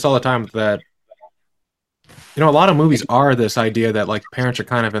about this all the time. That a lot of movies are this idea that like parents are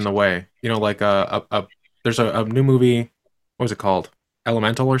kind of in the way. Like there's a new movie. What was it called?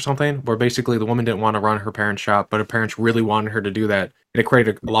 Elemental or something, where basically the woman didn't want to run her parents' shop, but her parents really wanted her to do that, and it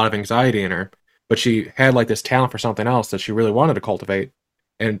created a lot of anxiety in her. But she had like this talent for something else that she really wanted to cultivate,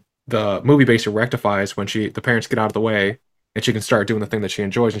 and the movie basically rectifies when the parents get out of the way, and she can start doing the thing that she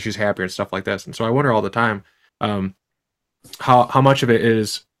enjoys, and she's happier and stuff like this. And so I wonder all the time, um, how much of it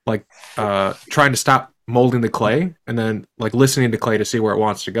is like trying to stop molding the clay and then like listening to clay to see where it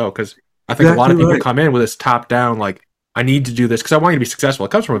wants to go. Because I think a lot Exactly of people right. come in with this top down like, I need to do this because I want you to be successful.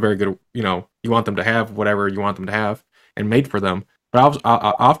 It comes from a very good, you want them to have whatever you want them to have and made for them. But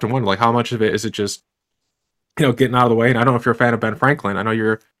I often wonder like how much of it is it just getting out of the way. And I don't know if you're a fan of Ben Franklin. I know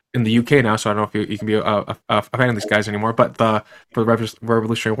you're in the UK now, so I don't know if you can be a fan of these guys anymore. But for the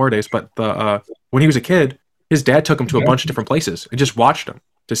Revolutionary War days, but the when he was a kid, his dad took him to a bunch of different places and just watched him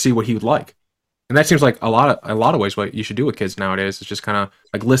to see what he would like. And that seems like a lot of ways what you should do with kids nowadays is just kind of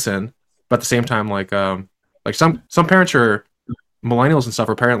like listen, but at the same time like some parents are millennials and stuff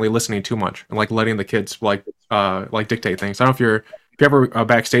are apparently listening too much and like letting the kids like dictate things. I don't know if you ever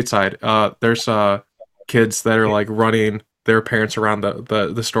back stateside, there's kids that are like running their parents around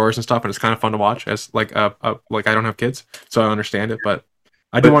the stores and stuff, and it's kind of fun to watch. As like I don't have kids, so I understand it, but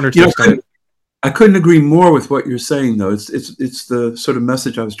I do But wonder to the extent. I couldn't agree more with what you're saying, though. It's the sort of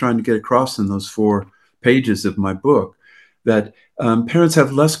message I was trying to get across in those 4 pages of my book, that parents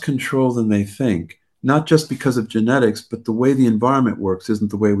have less control than they think, not just because of genetics, but the way the environment works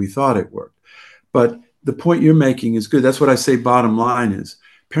isn't the way we thought it worked. But the point you're making is good. That's what I say. Bottom line is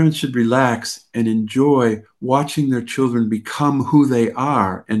parents should relax and enjoy watching their children become who they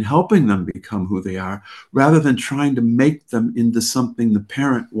are and helping them become who they are, rather than trying to make them into something the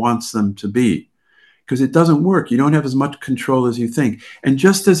parent wants them to be. because it doesn't work. You don't have as much control as you think. And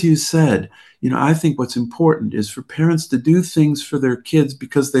just as you said, I think what's important is for parents to do things for their kids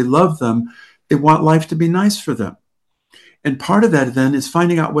because they love them. They want life to be nice for them. And part of that then is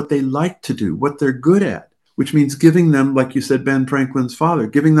finding out what they like to do, what they're good at, which means giving them, like you said, Ben Franklin's father,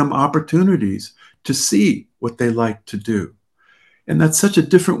 giving them opportunities to see what they like to do. And that's such a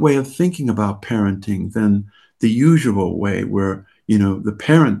different way of thinking about parenting than the usual way where, the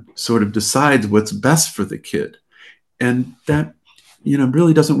parent sort of decides what's best for the kid. And that,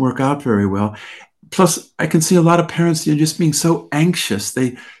 really doesn't work out very well. Plus, I can see a lot of parents just being so anxious.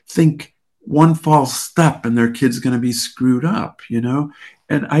 They think one false step and their kid's going to be screwed up,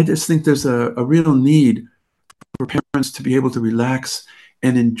 And I just think there's a real need for parents to be able to relax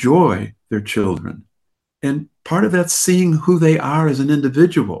and enjoy their children. And part of that's seeing who they are as an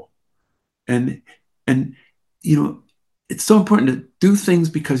individual. And it's so important to do things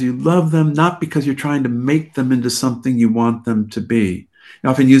because you love them, not because you're trying to make them into something you want them to be. I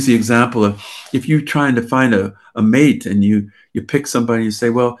often use the example of if you're trying to find a mate and you pick somebody and you say,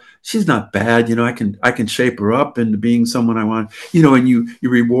 well, she's not bad, I can shape her up into being someone I want, and you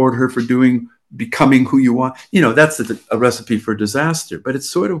reward her for becoming who you want, that's a recipe for disaster. But it's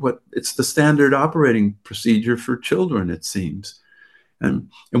sort of it's the standard operating procedure for children, it seems.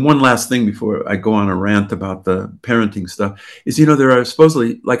 And one last thing before I go on a rant about the parenting stuff is, there are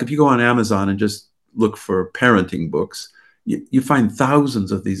supposedly, like if you go on Amazon and just look for parenting books, you find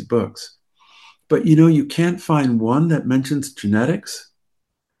thousands of these books. But, you can't find one that mentions genetics.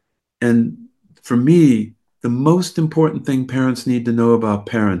 And for me, the most important thing parents need to know about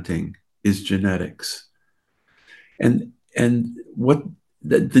parenting is genetics. And what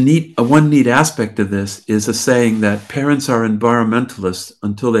one neat aspect of this is a saying that parents are environmentalists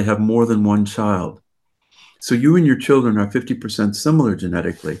until they have more than one child. So you and your children are 50% similar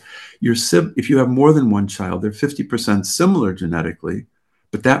genetically. If you have more than one child, they're 50% similar genetically,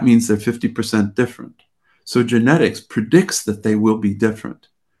 but that means they're 50% different. So genetics predicts that they will be different.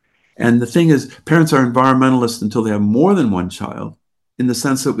 And the thing is, parents are environmentalists until they have more than one child, in the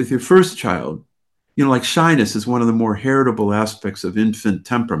sense that with your first child, like shyness is one of the more heritable aspects of infant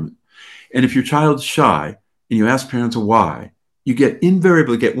temperament. And if your child's shy and you ask parents why, you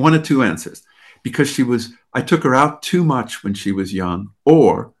invariably get one of two answers. Because I took her out too much when she was young,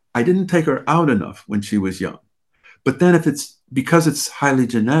 or I didn't take her out enough when she was young. But then because it's highly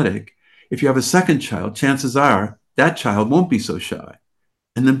genetic, if you have a second child, chances are that child won't be so shy.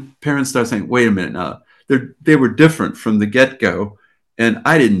 And then parents start saying, wait a minute now, they were different from the get-go. And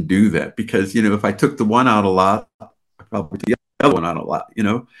I didn't do that because, if I took the one out a lot, I probably took the other one out a lot,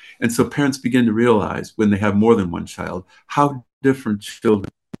 And so parents begin to realize when they have more than one child, how different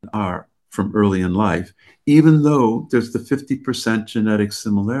children are from early in life, even though there's the 50% genetic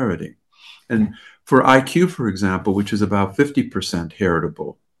similarity. And for IQ, for example, which is about 50%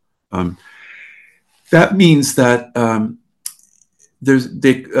 heritable, that means that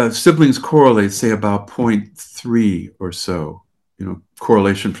siblings correlate, say, about 0.3 or so.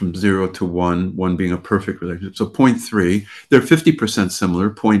 Correlation from 0 to 1, 1 being a perfect relationship. So 0.3, they're 50% similar,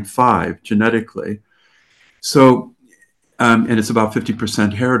 0.5 genetically. So, and it's about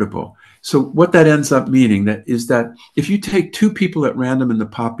 50% heritable. So what that ends up meaning is that if you take two people at random in the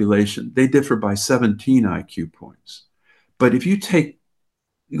population, they differ by 17 IQ points. But if you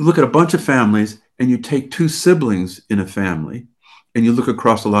look at a bunch of families and you take two siblings in a family and you look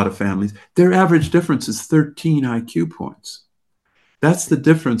across a lot of families, their average difference is 13 IQ points. That's the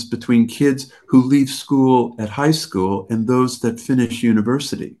difference between kids who leave school at high school and those that finish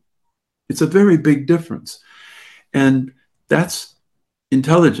university. It's a very big difference. And that's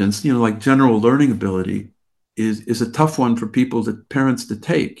intelligence, like general learning ability is a tough one for parents to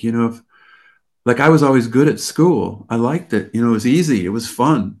take. Like I was always good at school. I liked it. It was easy. It was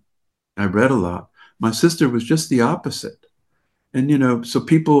fun. I read a lot. My sister was just the opposite. And, so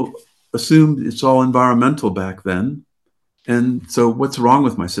people assumed it's all environmental back then. And so what's wrong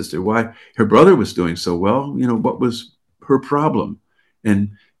with my sister? Why her brother was doing so well? What was her problem?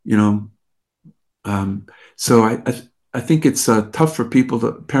 And, so I think it's tough for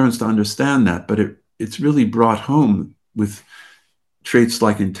parents to understand that, but it's really brought home with traits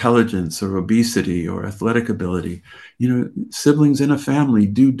like intelligence or obesity or athletic ability. Siblings in a family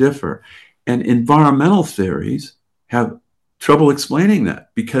do differ. And environmental theories have trouble explaining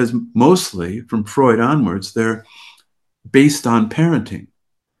that because mostly from Freud onwards, they're based on parenting.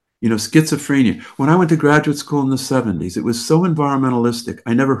 Schizophrenia. When I went to graduate school in the 70s, it was so environmentalistic.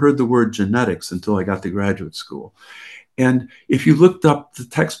 I never heard the word genetics until I got to graduate school. And if you looked up the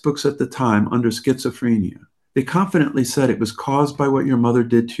textbooks at the time under schizophrenia, they confidently said it was caused by what your mother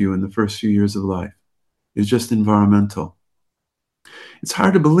did to you in the first few years of life. is just environmental. It's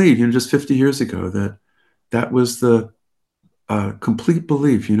hard to believe, just 50 years ago that that was the complete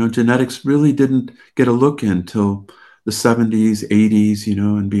belief. Genetics really didn't get a look in until the 70s, 80s,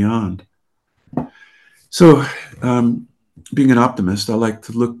 and beyond. So, being an optimist, I like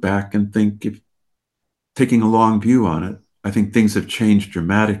to look back and think, if taking a long view on it, I think things have changed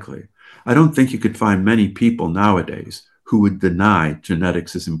dramatically. I don't think you could find many people nowadays who would deny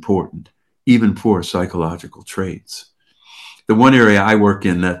genetics is important, even for psychological traits. The one area I work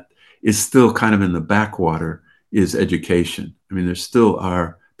in that is still kind of in the backwater is education. I mean, there still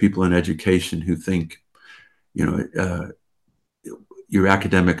are people in education who think, your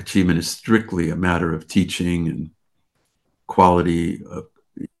academic achievement is strictly a matter of teaching and quality.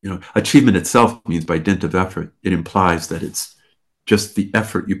 Achievement itself means by dint of effort. It implies that it's just the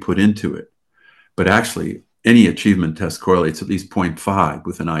effort you put into it. But actually, any achievement test correlates at least 0.5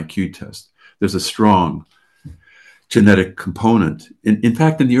 with an IQ test. There's a strong genetic component. In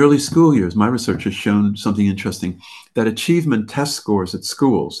fact, in the early school years, my research has shown something interesting, that achievement test scores at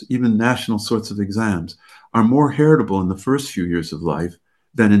schools, even national sorts of exams, are more heritable in the first few years of life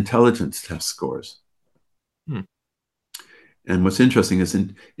than intelligence test scores. And what's interesting is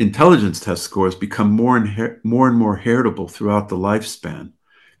intelligence test scores become more and more heritable throughout the lifespan,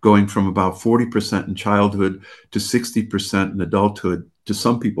 going from about 40% in childhood to 60% in adulthood to,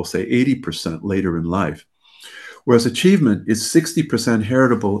 some people say, 80% later in life. Whereas achievement is 60%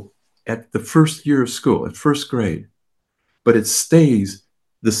 heritable at the first year of school, at first grade, but it stays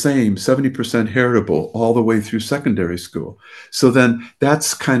the same, 70% heritable all the way through secondary school. So then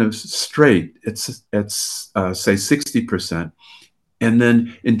that's kind of straight. It's say 60%. And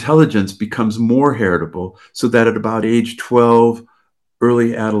then intelligence becomes more heritable, so that at about age 12,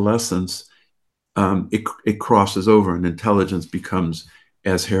 early adolescence, it crosses over and intelligence becomes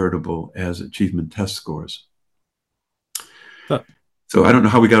as heritable as achievement test scores. So I don't know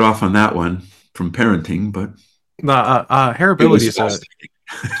how we got off on that one from parenting, but heritability is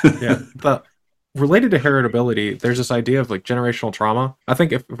related to heritability. There's this idea of like generational trauma. I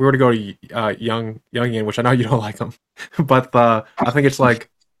think if we were to go to Jungian, which I know you don't like them, but I think it's like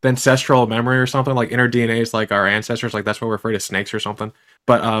the ancestral memory or something, like inner DNA is like our ancestors, like that's why we're afraid of snakes or something.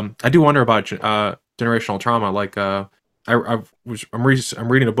 But I do wonder about generational trauma. Like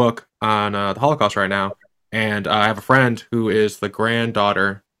I'm reading a book on the Holocaust right now, and I have a friend who is the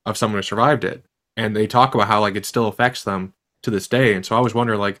granddaughter of someone who survived it, and they talk about how like it still affects them to this day. And so I always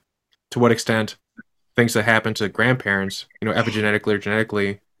wonder, like, to what extent things that happen to grandparents, epigenetically or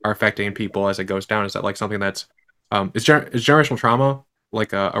genetically, are affecting people as it goes down. Is that like something that's is generational trauma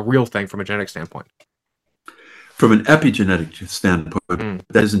like a real thing from a genetic standpoint? From an epigenetic standpoint,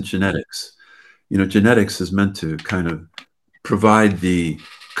 that isn't genetics. Genetics is meant to kind of provide the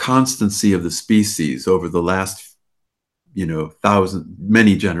constancy of the species over the last,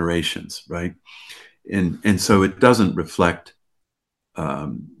 many generations, right? And so it doesn't reflect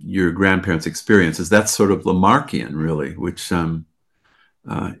your grandparents' experiences. That's sort of Lamarckian, really, which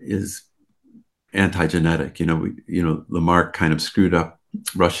is anti-genetic. Lamarck kind of screwed up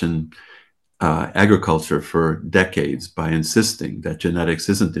Russian agriculture for decades by insisting that genetics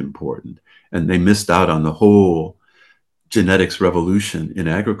isn't important, and they missed out on the whole genetics revolution in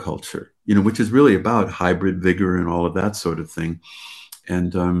agriculture, which is really about hybrid vigor and all of that sort of thing.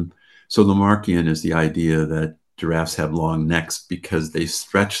 And so Lamarckian is the idea that giraffes have long necks because they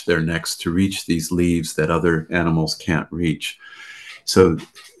stretch their necks to reach these leaves that other animals can't reach. So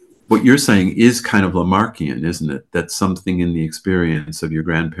what you're saying is kind of Lamarckian, isn't it? That something in the experience of your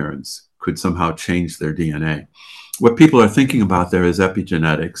grandparents could somehow change their DNA. What people are thinking about there is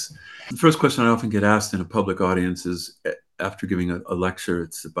epigenetics. The first question I often get asked in a public audience is, after giving a lecture,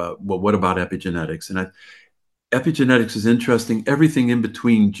 it's about, well, what about epigenetics? And epigenetics is interesting. Everything in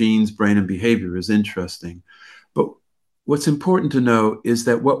between genes, brain, and behavior is interesting. But what's important to know is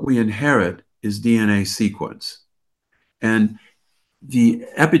that what we inherit is DNA sequence. And the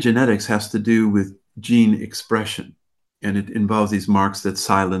epigenetics has to do with gene expression. And it involves these marks that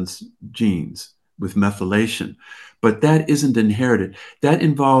silence genes with methylation. But that isn't inherited. That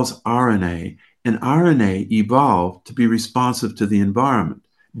involves RNA. And RNA evolved to be responsive to the environment.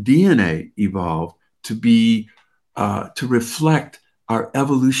 DNA evolved to be to reflect our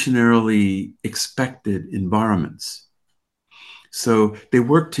evolutionarily expected environments. So they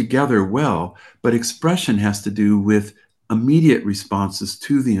work together well, but expression has to do with immediate responses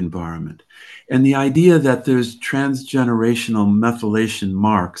to the environment. And the idea that there's transgenerational methylation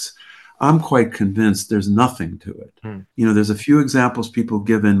marks, I'm quite convinced there's nothing to it. There's a few examples people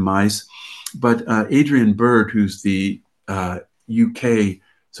give in mice, but Adrian Bird, who's the UK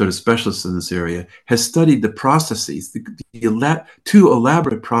sort of specialist in this area, has studied the processes, two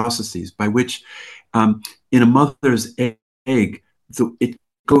elaborate processes by which in a mother's egg, it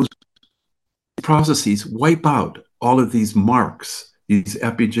goes, processes wipe out all of these marks, these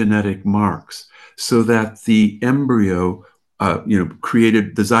epigenetic marks, so that the embryo,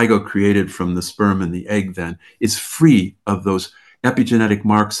 created, the zygote created from the sperm and the egg then, is free of those epigenetic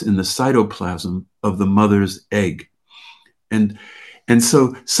marks in the cytoplasm of the mother's egg. And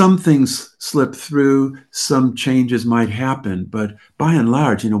so some things slip through, some changes might happen, but by and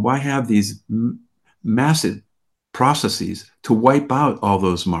large, why have these massive processes to wipe out all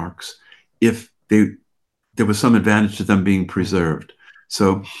those marks if there was some advantage to them being preserved?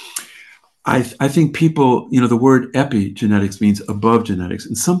 So I think people, the word epigenetics means above genetics,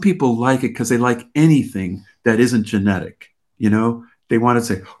 and some people like it because they like anything that isn't genetic. They want to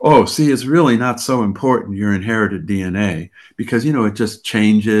say, oh, see, it's really not so important, your inherited DNA, because, it just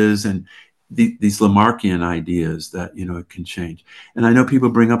changes, and these Lamarckian ideas that, it can change. And I know people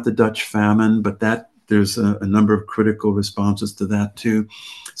bring up the Dutch famine, but there's a number of critical responses to that too.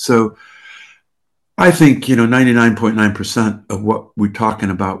 So I think, 99.9% of what we're talking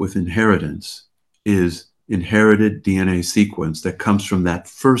about with inheritance is inherited DNA sequence that comes from that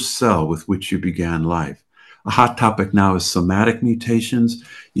first cell with which you began life. A hot topic now is somatic mutations.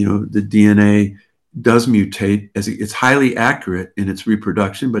 The DNA does mutate, as it's highly accurate in its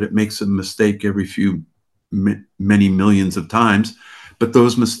reproduction, but it makes a mistake every many millions of times. But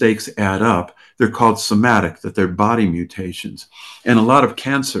those mistakes add up. They're called somatic, that they're body mutations. And a lot of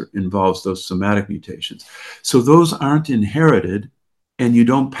cancer involves those somatic mutations. So those aren't inherited, and you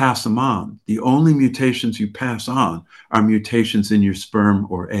don't pass them on. The only mutations you pass on are mutations in your sperm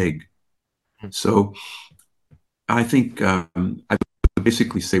or egg. So I think I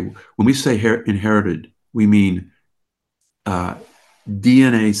basically say, when we say inherited, we mean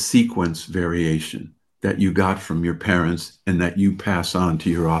DNA sequence variation that you got from your parents and that you pass on to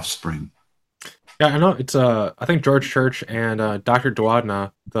your offspring. Yeah, I know. It's I think George Church and Dr.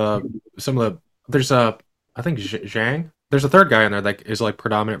 Dwadna, there's I think Zhang. There's a third guy in there that is like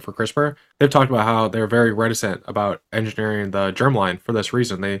predominant for CRISPR. They've talked about how they're very reticent about engineering the germline for this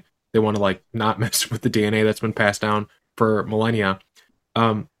reason. They want to like not mess with the DNA that's been passed down for millennia.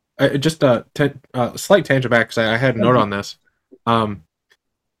 Just a slight tangent back, because I had a note on this.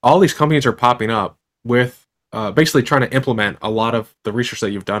 All these companies are popping up with basically trying to implement a lot of the research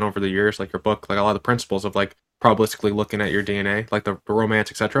that you've done over the years, like your book, like a lot of the principles of like probabilistically looking at your DNA, like the romance,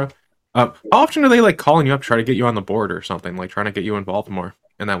 etc. How often are they like calling you up to try to get you on the board or something, like trying to get you involved more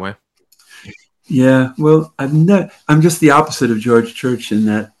in that way? Yeah, well, I'm just the opposite of George Church in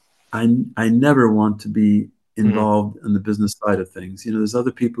that I never want to be involved in the business side of things. There's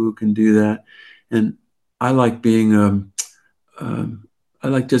other people who can do that, and I like being I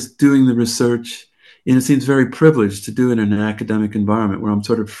like just doing the research. It seems very privileged to do it in an academic environment where I'm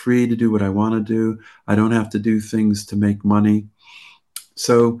sort of free to do what I want to do. I don't have to do things to make money.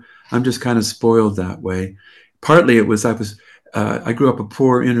 So I'm just kind of spoiled that way. Partly I grew up a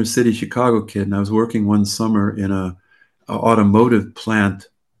poor inner city Chicago kid, and I was working one summer in a automotive plant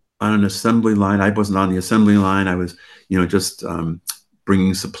on an assembly line. I wasn't on the assembly line. I was, just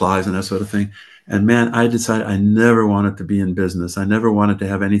bringing supplies and that sort of thing. And man, I decided I never wanted to be in business. I never wanted to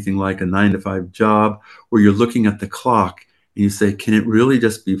have anything like a 9-to-5 job where you're looking at the clock and you say, can it really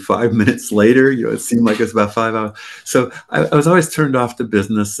just be 5 minutes later? It seemed like it's about 5 hours. So I was always turned off to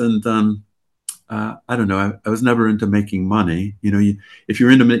business. And I don't know, I was never into making money. If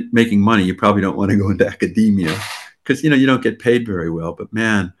you're into making money, you probably don't want to go into academia because, you don't get paid very well. But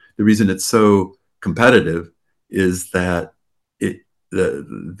man, the reason it's so competitive is that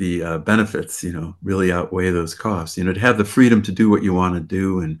the benefits, really outweigh those costs. To have the freedom to do what you want to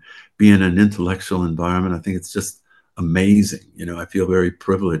do and be in an intellectual environment, I think it's just amazing. I feel very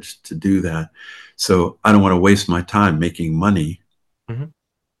privileged to do that. So I don't want to waste my time making money. Mm-hmm.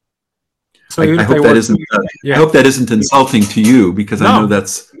 So I hope that isn't. I hope that isn't insulting to you, because I know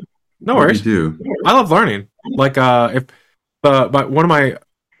that's no worries. You do. I love learning. Like but when I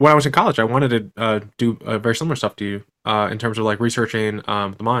was in college, I wanted to do very similar stuff to you in terms of like researching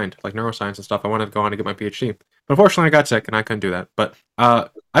the mind, like neuroscience and stuff. I wanted to go on to get my PhD, but unfortunately, I got sick and I couldn't do that. But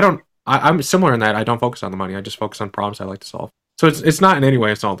I'm similar in that I don't focus on the money. I just focus on problems I like to solve. So it's not in any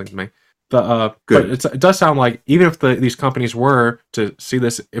way insulting to me. But it does sound like even if these companies were to see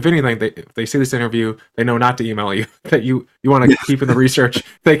this, if anything, if they see this interview, they know not to email you, that you want to keep in the research.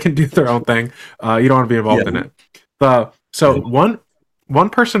 They can do their own thing. You don't want to be involved in it. So one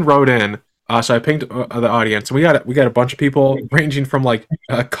person wrote in. So I pinged the audience. We got a bunch of people ranging from like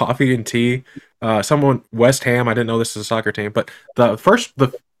coffee and tea someone West Ham. I didn't know this is a soccer team, but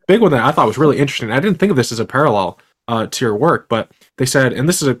the big one that I thought was really interesting. I didn't think of this as a parallel to your work, but they said, and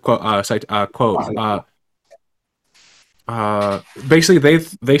this is a quote. Basically,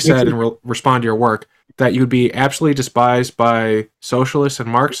 they said in respond to your work that you'd be absolutely despised by socialists and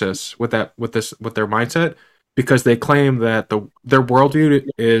Marxists with their mindset, because they claim that their worldview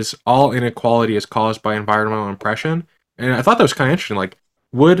is all inequality is caused by environmental oppression. And I thought that was kind of interesting. Like,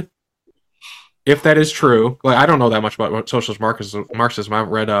 would if that is true, like I don't know that much about socialist Marxism. I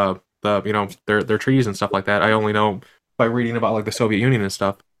haven't read their treaties and stuff like that. I only know by reading about like the Soviet Union and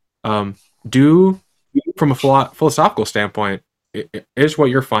stuff. Do from a philosophical standpoint, is what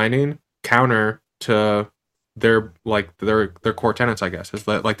you're finding counter to their core tenets? I guess is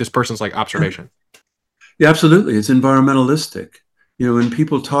that like this person's like observation. Yeah, absolutely. It's environmentalistic. When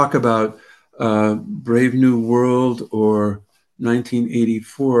people talk about Brave New World or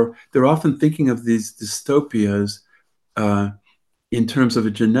 1984, they're often thinking of these dystopias in terms of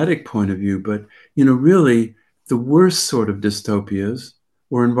a genetic point of view. But, really, the worst sort of dystopias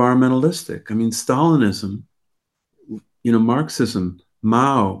were environmentalistic. I mean, Stalinism, Marxism,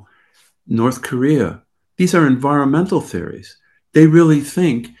 Mao, North Korea, these are environmental theories. They really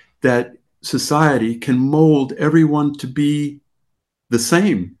think that society can mold everyone to be the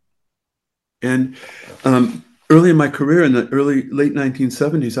same. And early in my career, in the late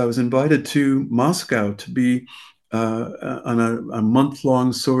 1970s, I was invited to Moscow to be on a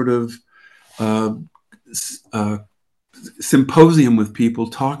month-long sort of symposium with people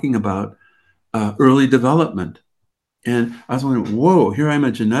talking about early development. And I was wondering, whoa, here I'm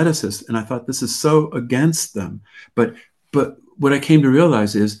a geneticist, and I thought this is so against them. But what I came to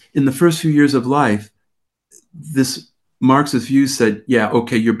realize is, in the first few years of life, this Marxist view said, yeah,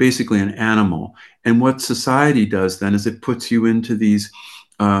 okay, you're basically an animal. And what society does then is it puts you into these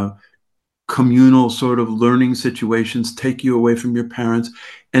communal sort of learning situations, take you away from your parents,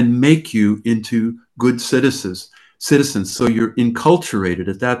 and make you into good citizens. So you're enculturated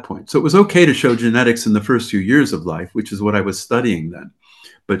at that point. So it was okay to show genetics in the first few years of life, which is what I was studying then.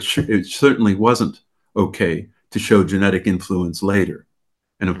 But it certainly wasn't okay to show genetic influence later.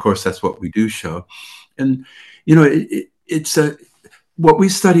 And of course, that's what we do show. And, it's what we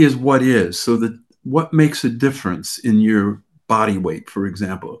study is what is. So that what makes a difference in your body weight, for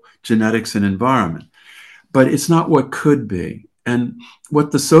example, genetics and environment. But it's not what could be. And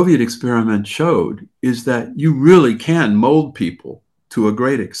what the Soviet experiment showed is that you really can mold people to a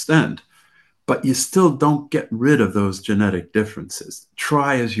great extent, but you still don't get rid of those genetic differences.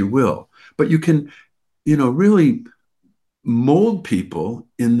 Try as you will. But you can, really mold people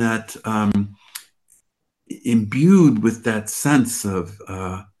in that imbued with that sense of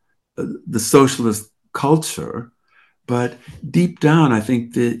the socialist culture. But deep down, I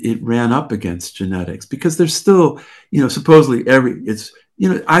think that it ran up against genetics, because there's still, supposedly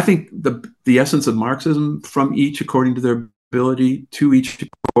I think the essence of Marxism, from each according to their ability, to each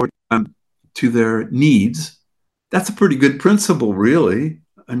according to their needs, that's a pretty good principle, really.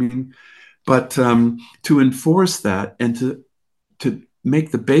 I mean, but to enforce that and to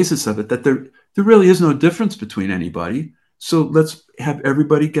make the basis of it that there really is no difference between anybody, so let's have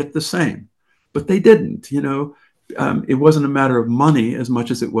everybody get the same. But they didn't, it wasn't a matter of money as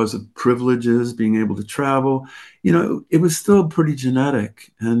much as it was of privileges, being able to travel. It was still pretty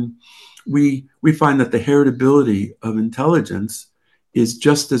genetic. And we find that the heritability of intelligence is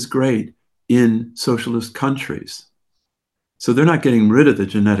just as great in socialist countries. So they're not getting rid of the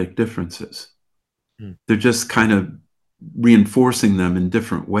genetic differences. They're just kind of reinforcing them in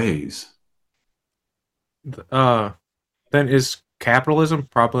different ways. Then is capitalism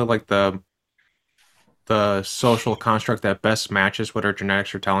probably like the social construct that best matches what our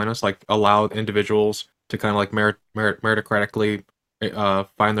genetics are telling us? Like allow individuals to kind of like meritocratically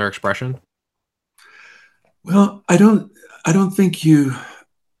find their expression? Well, I don't think you.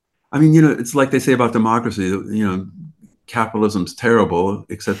 I mean, it's like they say about democracy. Capitalism's terrible,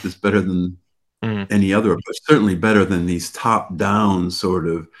 except it's better than any other approach. Certainly better than these top-down sort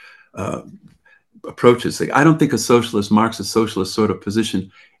of approaches. Like, I don't think a socialist, Marxist socialist sort of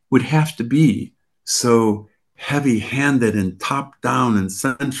position would have to be so heavy-handed and top-down and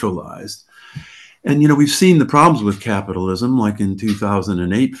centralized. And, we've seen the problems with capitalism, like in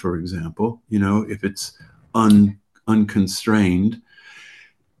 2008, for example, if it's unconstrained.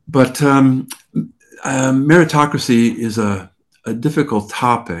 But meritocracy is a difficult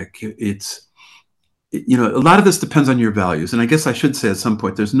topic. It's, a lot of this depends on your values. And I guess I should say at some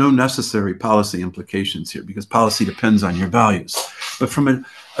point, there's no necessary policy implications here, because policy depends on your values. But from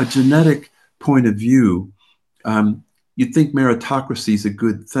a genetic point of view, you'd think meritocracy is a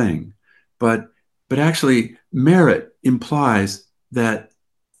good thing. but actually merit implies that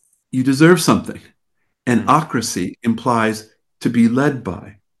you deserve something, and ocracy implies to be led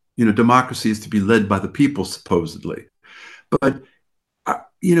by. Democracy is to be led by the people, supposedly. But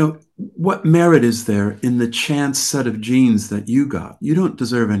what merit is there in the chance set of genes that you got? You don't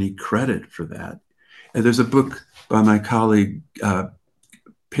deserve any credit for that. And there's a book by my colleague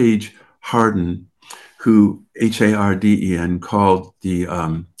Paige Harden, who Harden, called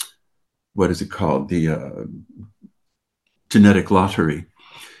the what is it called, the genetic lottery.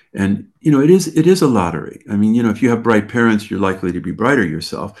 And it is a lottery. I mean, if you have bright parents, you're likely to be brighter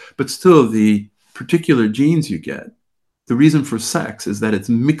yourself. But still, the particular genes you get, the reason for sex is that it's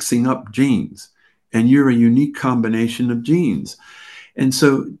mixing up genes, and you're a unique combination of genes. And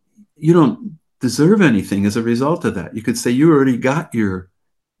so you don't deserve anything as a result of that. You could say you already got your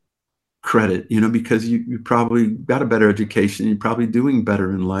credit, because you probably got a better education. You're probably doing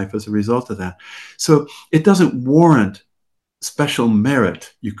better in life as a result of that. So it doesn't warrant special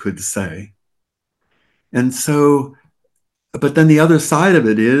merit, you could say. And so, but then the other side of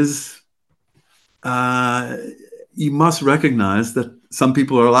it is, you must recognize that some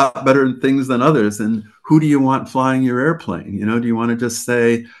people are a lot better at things than others. And who do you want flying your airplane? Do you want to just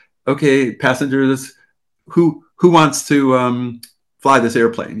say, okay, passengers, who wants to fly this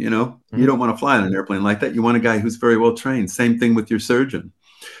airplane? You don't want to fly on an airplane like that. You want a guy who's very well trained. Same thing with your surgeon.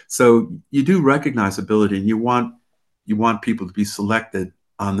 So you do recognize ability, and you want people to be selected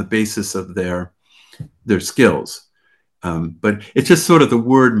on the basis of their skills. But it's just sort of the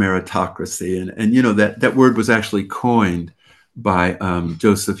word meritocracy. And that word was actually coined by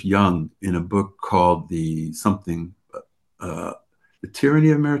Joseph Young in a book called The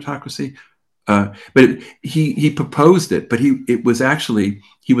Tyranny of Meritocracy. But he proposed it, but he was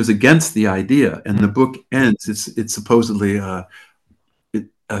against the idea. And the book ends, it's supposedly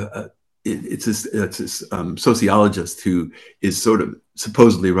it's this sociologist who is sort of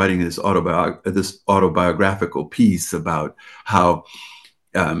supposedly writing this autobiographical piece about how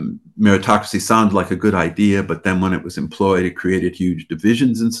meritocracy sounded like a good idea, but then when it was employed, it created huge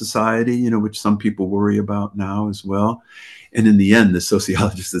divisions in society, which some people worry about now as well. And in the end, the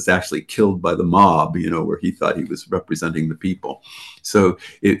sociologist is actually killed by the mob, where he thought he was representing the people. So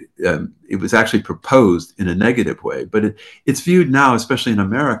it was actually proposed in a negative way, but it's viewed now, especially in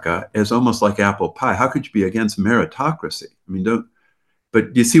America, as almost like apple pie. How could you be against meritocracy? I mean,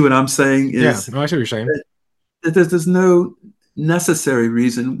 but you see what I'm saying? No, I see what you're saying. There's no necessary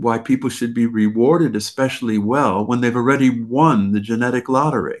reason why people should be rewarded especially well when they've already won the genetic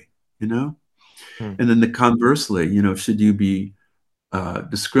lottery, And then conversely, should you be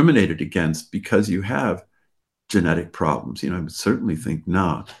discriminated against because you have genetic problems? I would certainly think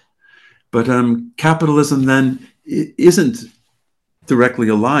not. But capitalism then isn't directly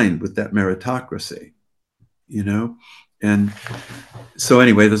aligned with that meritocracy, And so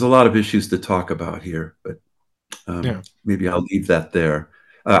anyway, there's a lot of issues to talk about here, but maybe I'll leave that there.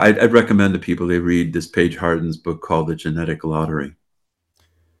 I'd recommend to people they read this Paige Harden's book called The Genetic Lottery.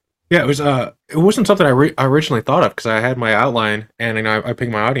 Yeah, it wasn't something I originally thought of, because I had my outline, and I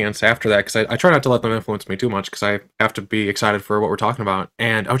picked my audience after that, because I try not to let them influence me too much, because I have to be excited for what we're talking about.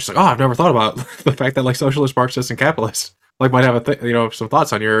 And I was just like, oh, I've never thought about the fact that socialists, Marxists, and capitalists might have some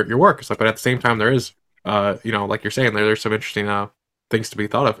thoughts on your work. But at the same time, there is like you're saying, there's some interesting things to be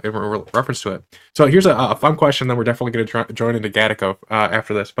thought of in reference to it. So here's a fun question. Then we're definitely going to join into Gattaca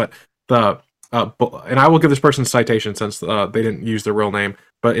after this, but and I will give this person a citation since they didn't use their real name,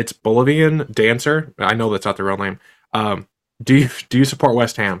 but it's Bolivian Dancer. I know that's not their real name. Do you support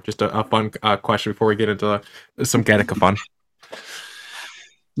West Ham? Just a fun question before we get into some Gattaca fun.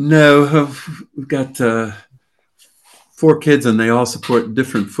 No, we've got 4 kids, and they all support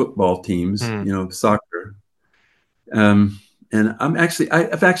different football teams. Soccer. And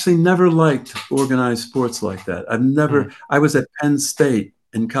I've actually never liked organized sports like that. I was at Penn State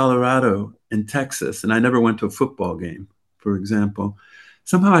in Colorado in Texas, and I never went to a football game, for example.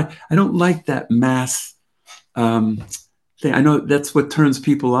 Somehow I don't like that mass thing. I know that's what turns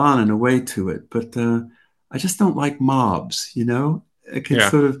people on in a way to it, but I just don't like mobs, I can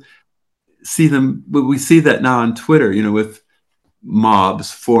sort of see them. We see that now on Twitter, with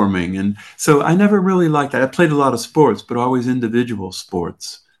mobs forming. And so I never really liked that. I played a lot of sports, but always individual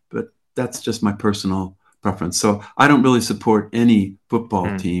sports. But that's just my personal preference. So I don't really support any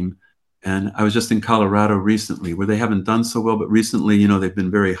football team. And I was just in Colorado recently, where they haven't done so well, but recently, they've been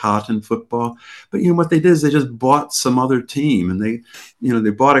very hot in football. But what they did is they just bought some other team, and they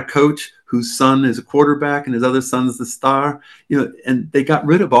bought a coach whose son is a quarterback and his other son is the star, and they got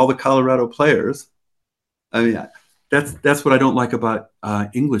rid of all the Colorado players. I mean, that's what I don't like about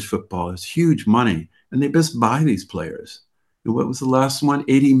English football. It's huge money, and they just buy these players. And what was the last one?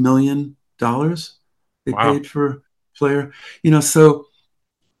 $80 million they Wow. paid for a player. So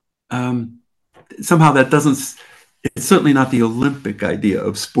um, somehow that doesn't. It's certainly not the Olympic idea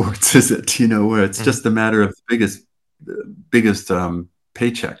of sports, is it? Where it's Mhm. just a matter of biggest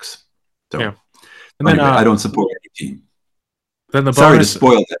paychecks. So Yeah. And then anyway, I don't support any team. the Sorry to bonus.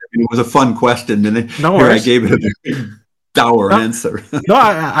 spoil that. It was a fun question, and then No here I worries. gave it a very dour No, answer. no,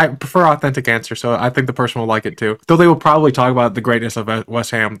 I prefer authentic answer, so I think the person will like it too. Though they will probably talk about the greatness of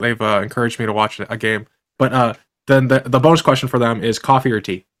West Ham. They've encouraged me to watch a game. But then the bonus question for them is coffee or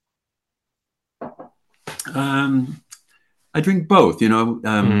tea. um, I drink both.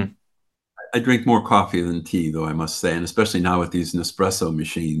 Mm, I drink more coffee than tea, though I must say, and especially now with these Nespresso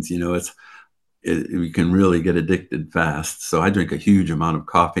machines, we can really get addicted fast. So I drink a huge amount of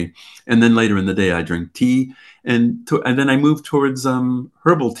coffee, and then later in the day I drink tea, and then I move towards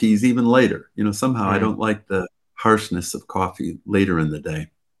herbal teas even later. Somehow I mm, don't like the harshness of coffee later in the day.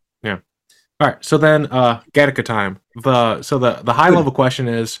 yeah. All right. So then Gattaca time. The high Good. level question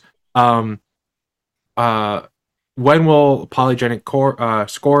is um uh when will polygenic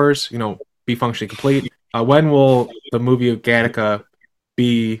scores, be functionally complete? When will the movie of Gattaca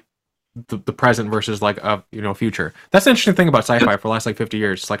be the present versus like a future? That's the interesting thing about sci-fi for the last like 50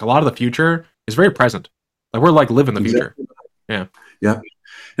 years. It's like a lot of the future is very present. Like we're like living the future. Exactly. Yeah. Yeah.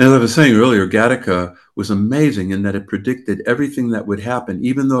 And as I was saying earlier, Gattaca was amazing in that it predicted everything that would happen,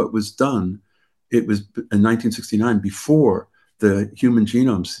 even though it was done. It was in 1969 before the human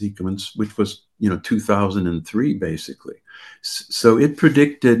genome sequence, which was 2003 basically. So it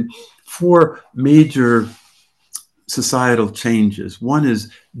predicted four major societal changes. One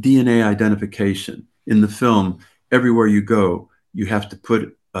is DNA identification. In the film, everywhere you go, you have to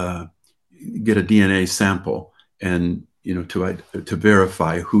get a DNA sample and to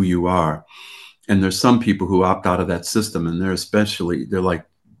verify who you are. And there's some people who opt out of that system, and they're like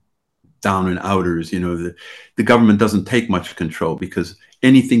down and outers. The government doesn't take much control because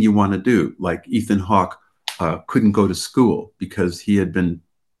anything you want to do, like Ethan Hawke couldn't go to school because he had been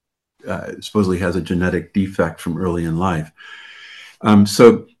supposedly has a genetic defect from early in life.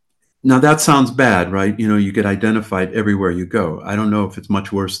 So now that sounds bad, right? You get identified everywhere you go. I don't know if it's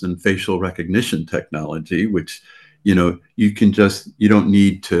much worse than facial recognition technology, which, you don't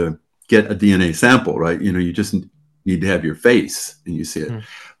need to get a DNA sample, right? You just need to have your face and you see it. Mm.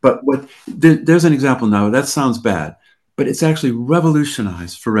 But there's an example now that sounds bad, but it's actually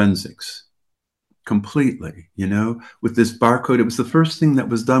revolutionized forensics completely, with this barcode. It was the first thing that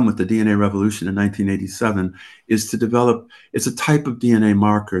was done with the DNA revolution in 1987 is to develop, it's a type of DNA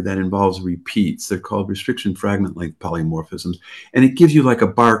marker that involves repeats. They're called restriction fragment length polymorphisms. And it gives you like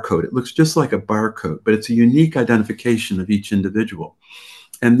a barcode. It looks just like a barcode, but it's a unique identification of each individual.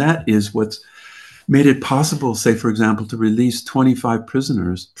 And that is what's made it possible, say, for example, to release 25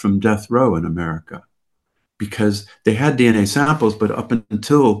 prisoners from death row in America because they had DNA samples, but up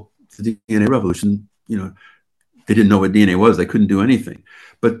until the DNA revolution, they didn't know what DNA was. They couldn't do anything.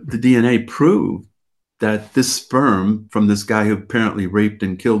 But the DNA proved that this sperm from this guy who apparently raped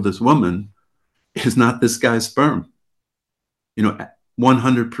and killed this woman is not this guy's sperm,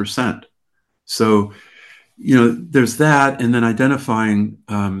 100%. So, there's that. And then identifying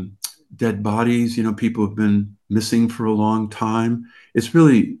dead bodies, people have been missing for a long time. It's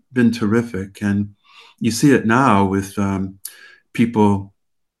really been terrific. And you see it now with people.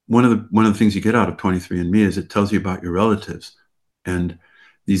 One of the things you get out of 23andMe is it tells you about your relatives, and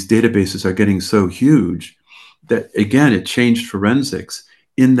these databases are getting so huge that again it changed forensics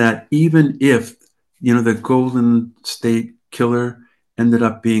in that even if the Golden State Killer ended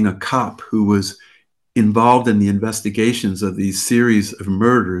up being a cop who was involved in the investigations of these series of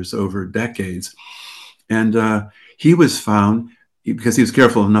murders over decades, and he was found because he was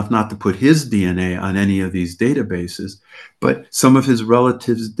careful enough not to put his DNA on any of these databases, but some of his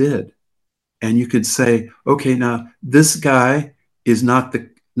relatives did. And you could say, okay, now this guy is not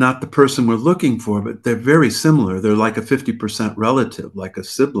the person we're looking for, but they're very similar. They're like a 50% relative, like a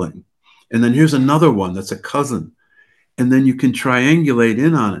sibling. And then here's another one that's a cousin. And then you can triangulate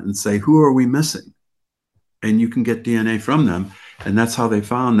in on it and say, who are we missing? And you can get DNA from them. And that's how they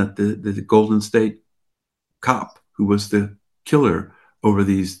found that the Golden State cop who was the killer over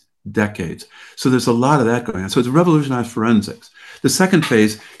these decades. So there's a lot of that going on. So it's revolutionized forensics. The second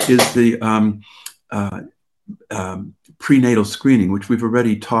phase is the uh, prenatal screening, which we've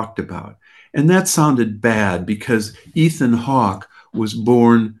already talked about. And that sounded bad because Ethan Hawke was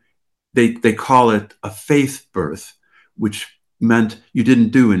born, they call it a faith birth, which meant you didn't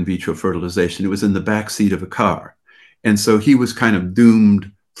do in vitro fertilization. It was in the back seat of a car. And so he was kind of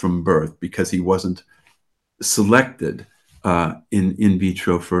doomed from birth because he wasn't selected in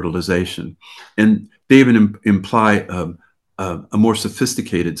vitro fertilization. And they even imply a more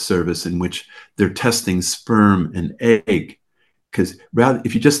sophisticated service in which they're testing sperm and egg. Because rather,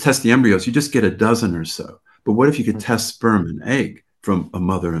 if you just test the embryos, you just get a dozen or so. But what if you could test sperm and egg from a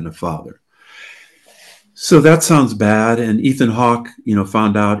mother and a father? So that sounds bad. And Ethan Hawke,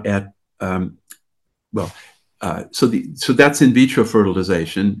 found out at well, so that's in vitro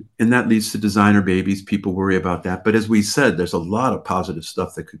fertilization, and that leads to designer babies. People worry about that, but as we said, there's a lot of positive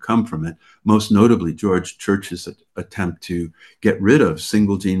stuff that could come from it. Most notably, George Church's attempt to get rid of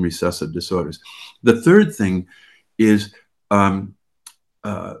single gene recessive disorders. The third thing is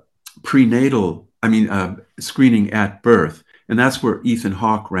prenatal, screening at birth, and that's where Ethan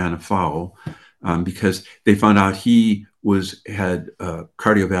Hawke ran afoul, because they found out he had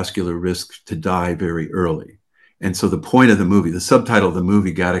cardiovascular risk to die very early. And so the point of the movie, the subtitle of the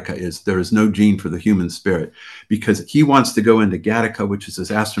movie, Gattaca, is "There is no gene for the human spirit," because he wants to go into Gattaca, which is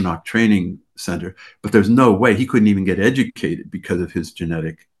his astronaut training center, but there's no way. He couldn't even get educated because of his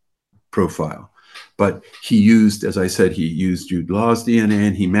genetic profile. But he used, as I said, he used Jude Law's DNA,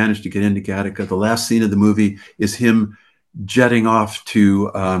 and he managed to get into Gattaca. The last scene of the movie is him jetting off to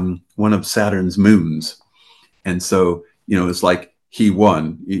one of Saturn's moons. And so, it's like he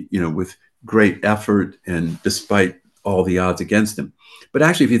won, with great effort and despite all the odds against him. But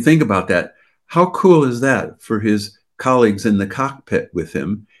actually, if you think about that, how cool is that for his colleagues in the cockpit with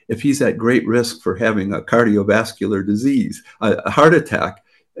him if he's at great risk for having a cardiovascular disease, a heart attack?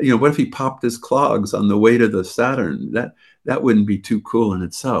 What if he popped his clogs on the way to the Saturn? That wouldn't be too cool in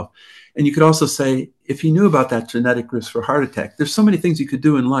itself. And you could also say, if you knew about that genetic risk for heart attack, there's so many things you could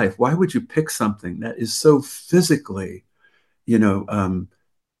do in life. Why would you pick something that is so physically,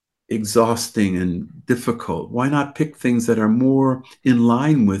 exhausting and difficult? Why not pick things that are more in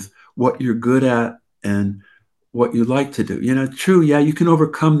line with what you're good at and what you like to do? True, yeah, you can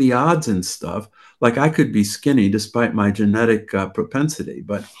overcome the odds and stuff. Like I could be skinny despite my genetic propensity,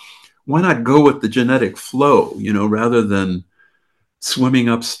 but why not go with the genetic flow, rather than swimming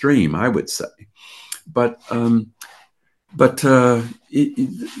upstream, I would say. But the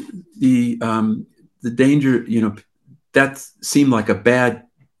danger, that seemed like a bad.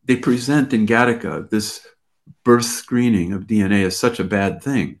 They present in Gattaca this birth screening of DNA as such a bad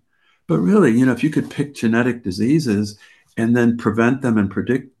thing, but really, if you could pick genetic diseases and then prevent them and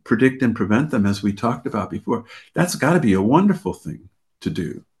predict and prevent them, as we talked about before, that's got to be a wonderful thing to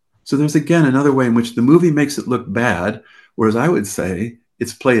do. So there's again another way in which the movie makes it look bad, whereas I would say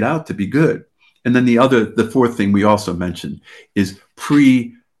it's played out to be good. And then the fourth thing we also mentioned is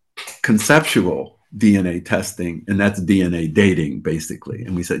pre-conceptual DNA testing, and that's DNA dating, basically.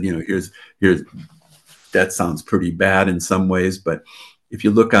 And we said, here's that sounds pretty bad in some ways, but if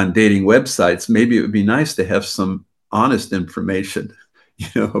you look on dating websites, maybe it would be nice to have some honest information,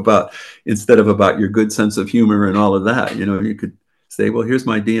 about, instead of about your good sense of humor and all of that. You could say, well, here's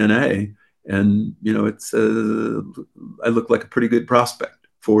my DNA, and it's I look like a pretty good prospect,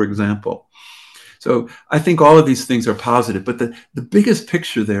 for example. So I think all of these things are positive, but the biggest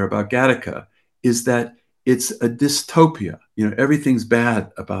picture there about Gattaca is that it's a dystopia. Everything's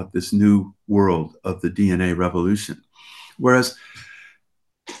bad about this new world of the DNA revolution. Whereas,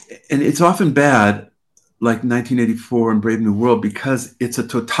 and it's often bad, like 1984 and Brave New World, because it's a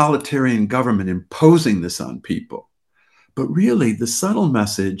totalitarian government imposing this on people. But really, the subtle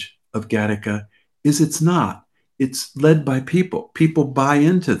message of Gattaca is it's not. It's led by people. People buy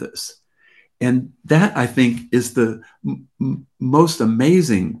into this. And that, I think, is the most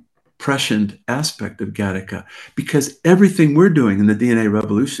amazing, prescient aspect of Gattaca, because everything we're doing in the DNA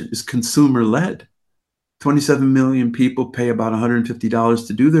revolution is consumer-led. 27 million people pay about $150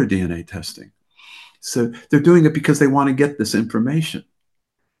 to do their DNA testing. So they're doing it because they want to get this information.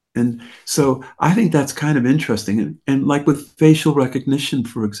 And so I think that's kind of interesting. And like with facial recognition,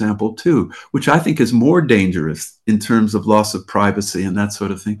 for example, too, which I think is more dangerous in terms of loss of privacy and that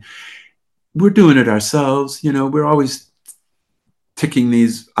sort of thing. We're doing it ourselves. We're always ticking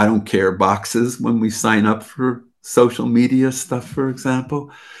these I don't care boxes when we sign up for social media stuff, for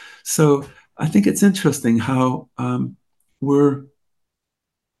example. So I think it's interesting how we're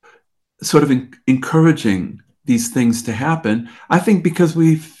sort of encouraging these things to happen. I think because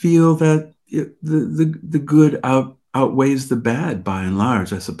we feel that the good outweighs the bad by and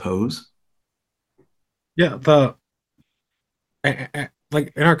large, I suppose. Yeah,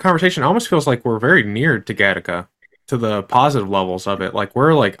 like in our conversation, it almost feels like we're very near to Gattaca, to the positive levels of it. Like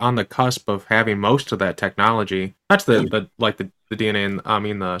we're like on the cusp of having most of that technology. Not to the DNA and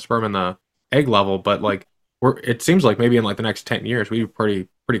the sperm and the egg level, but like it seems like maybe in like the next 10 years, we're pretty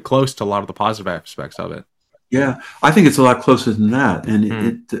close to a lot of the positive aspects of it. Yeah, I think it's a lot closer than that, and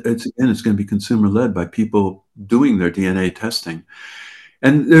Mm. it's again, it's going to be consumer led by people doing their DNA testing.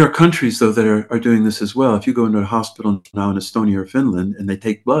 And there are countries, though, that are doing this as well. If you go into a hospital now in Estonia or Finland and they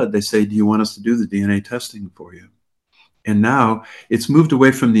take blood, they say, "Do you want us to do the DNA testing for you?" And now it's moved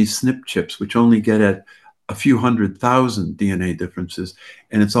away from these SNP chips, which only get at a few 100,000 DNA differences.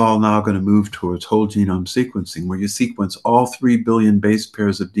 And it's all now going to move towards whole genome sequencing, where you sequence all 3 billion base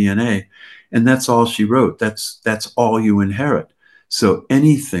pairs of DNA. And that's all she wrote. That's all you inherit. So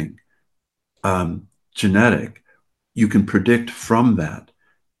anything genetic, you can predict from that.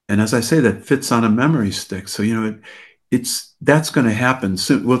 And as I say, that fits on a memory stick. So, that's going to happen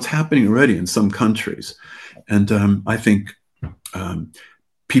soon. Well, it's happening already in some countries. And I think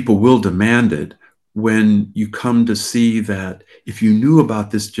people will demand it when you come to see that if you knew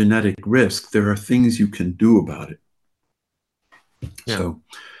about this genetic risk, there are things you can do about it. Yeah.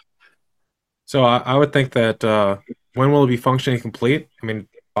 So I would think that when will it be functioning complete? I mean,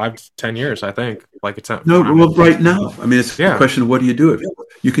 5 to 10 years, I think. Like it's not. No, well, right now. I mean, it's a Yeah. question of what do you do it for?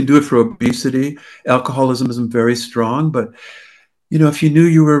 You can do it for obesity. Alcoholism isn't very strong, but if you knew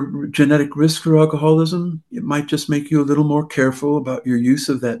you were genetic risk for alcoholism, it might just make you a little more careful about your use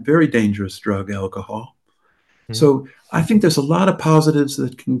of that very dangerous drug, alcohol. Mhm. So I think there's a lot of positives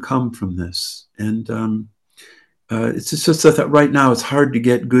that can come from this. And it's just that right now it's hard to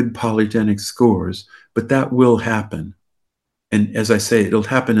get good polygenic scores, but that will happen. And as I say, it'll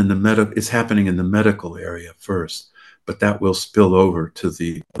happen it's happening in the medical area first, but that will spill over to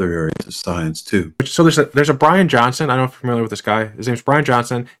the other areas of science too. So there's a Brian Johnson. I don't know if you're familiar with this guy. His name's Brian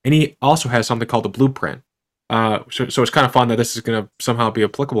Johnson, and he also has something called the Blueprint. So it's kind of fun that this is going to somehow be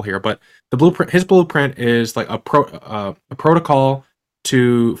applicable here. But his blueprint is like a protocol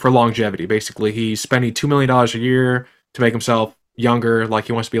for longevity. Basically, he's spending $2 million a year to make himself younger. Like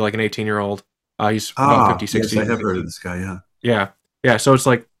he wants to be like an 18-year-old. He's about 50, 60. Yes, I have heard of this guy. Yeah. Yeah. So it's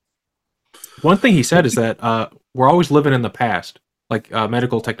like one thing he said is that we're always living in the past. Like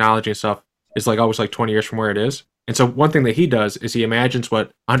medical technology and stuff is like always like 20 years from where it is. And so one thing that he does is he imagines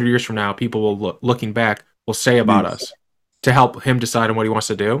what 100 years from now people will looking back will say about us to help him decide on what he wants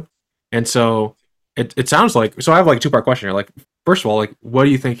to do. And so it sounds like, so I have like a two-part question here. Like, first of all, like, what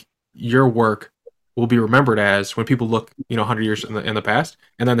do you think your work will be remembered as when people look, 100 years in the past?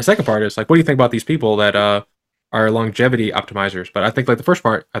 And then the second part is like, what do you think about these people that are longevity optimizers? But I think like the first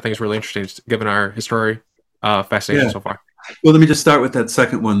part I think is really interesting given our history fascination so far. Well, let me just start with that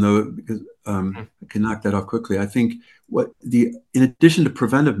second one though, because I can knock that off quickly. I think in addition to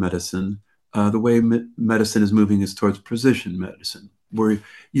preventive medicine, the way medicine is moving is towards precision medicine, where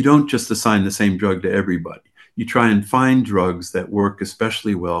you don't just assign the same drug to everybody. You try and find drugs that work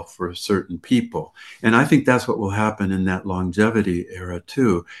especially well for certain people. And I think that's what will happen in that longevity era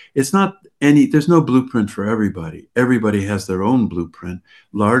too. There's no blueprint for everybody. Everybody has their own blueprint,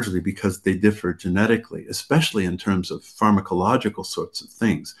 largely because they differ genetically, especially in terms of pharmacological sorts of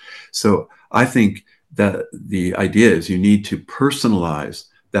things. So I think that the idea is you need to personalize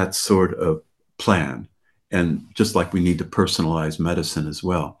that sort of plan. And just like we need to personalize medicine as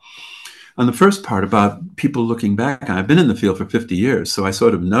well. On the first part about people looking back on it, I've been in the field for 50 years, so I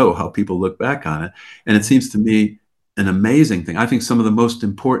sort of know how people look back on it. And it seems to me an amazing thing. I think some of the most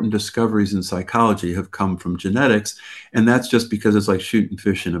important discoveries in psychology have come from genetics. And that's just because it's like shooting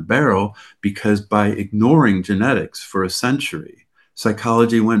fish in a barrel, because by ignoring genetics for a century,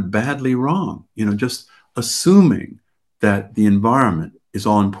 psychology went badly wrong. Just assuming that the environment is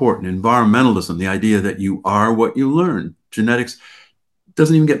all important. Environmentalism, the idea that you are what you learn. Genetics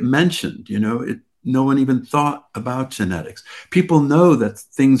doesn't even get mentioned. No one even thought about genetics. People know that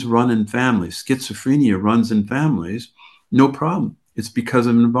things run in families. Schizophrenia runs in families, no problem. It's because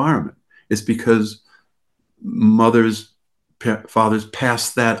of environment. It's because fathers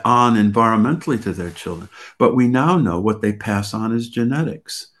pass that on environmentally to their children. But we now know what they pass on is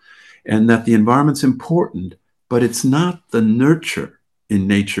genetics, and that the environment's important, but it's not the nurture in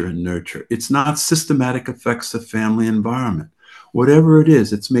nature and nurture. It's not systematic effects of family environment. Whatever it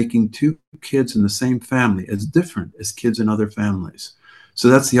is, it's making two kids in the same family as different as kids in other families. So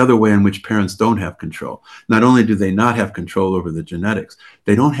that's the other way in which parents don't have control. Not only do they not have control over the genetics,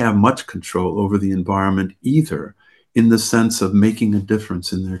 they don't have much control over the environment either, in the sense of making a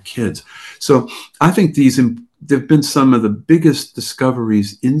difference in their kids. So I think there've been some of the biggest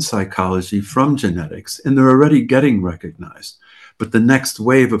discoveries in psychology from genetics, and they're already getting recognized. But the next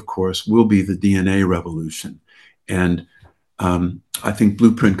wave, of course, will be the DNA revolution. And I think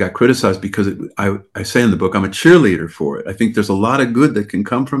Blueprint got criticized because I say in the book, I'm a cheerleader for it. I think there's a lot of good that can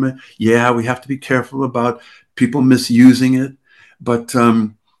come from it. Yeah, we have to be careful about people misusing it, but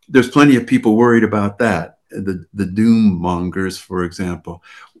there's plenty of people worried about that. The doom mongers, for example.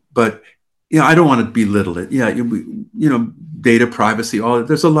 But I don't want to belittle it. Yeah, data privacy,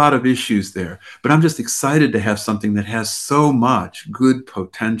 there's a lot of issues there. But I'm just excited to have something that has so much good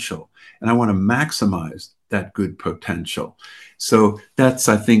potential, and I want to maximize that good potential. So that's,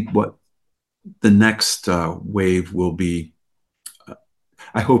 I think, what the next wave will be.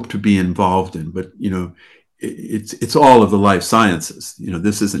 I hope to be involved in, but it's all of the life sciences.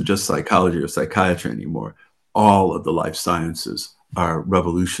 This isn't just psychology or psychiatry anymore. All of the life sciences are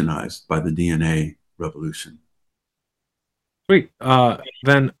revolutionized by the DNA revolution. Sweet.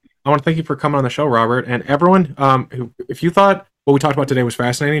 Then I want to thank you for coming on the show, Robert. And everyone, if you thought what we talked about today was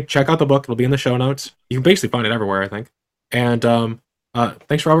fascinating, check out the book. It'll be in the show notes. You can basically find it everywhere, I think. And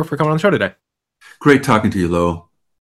thanks, Robert, for coming on the show today. Great talking to you, Lowell.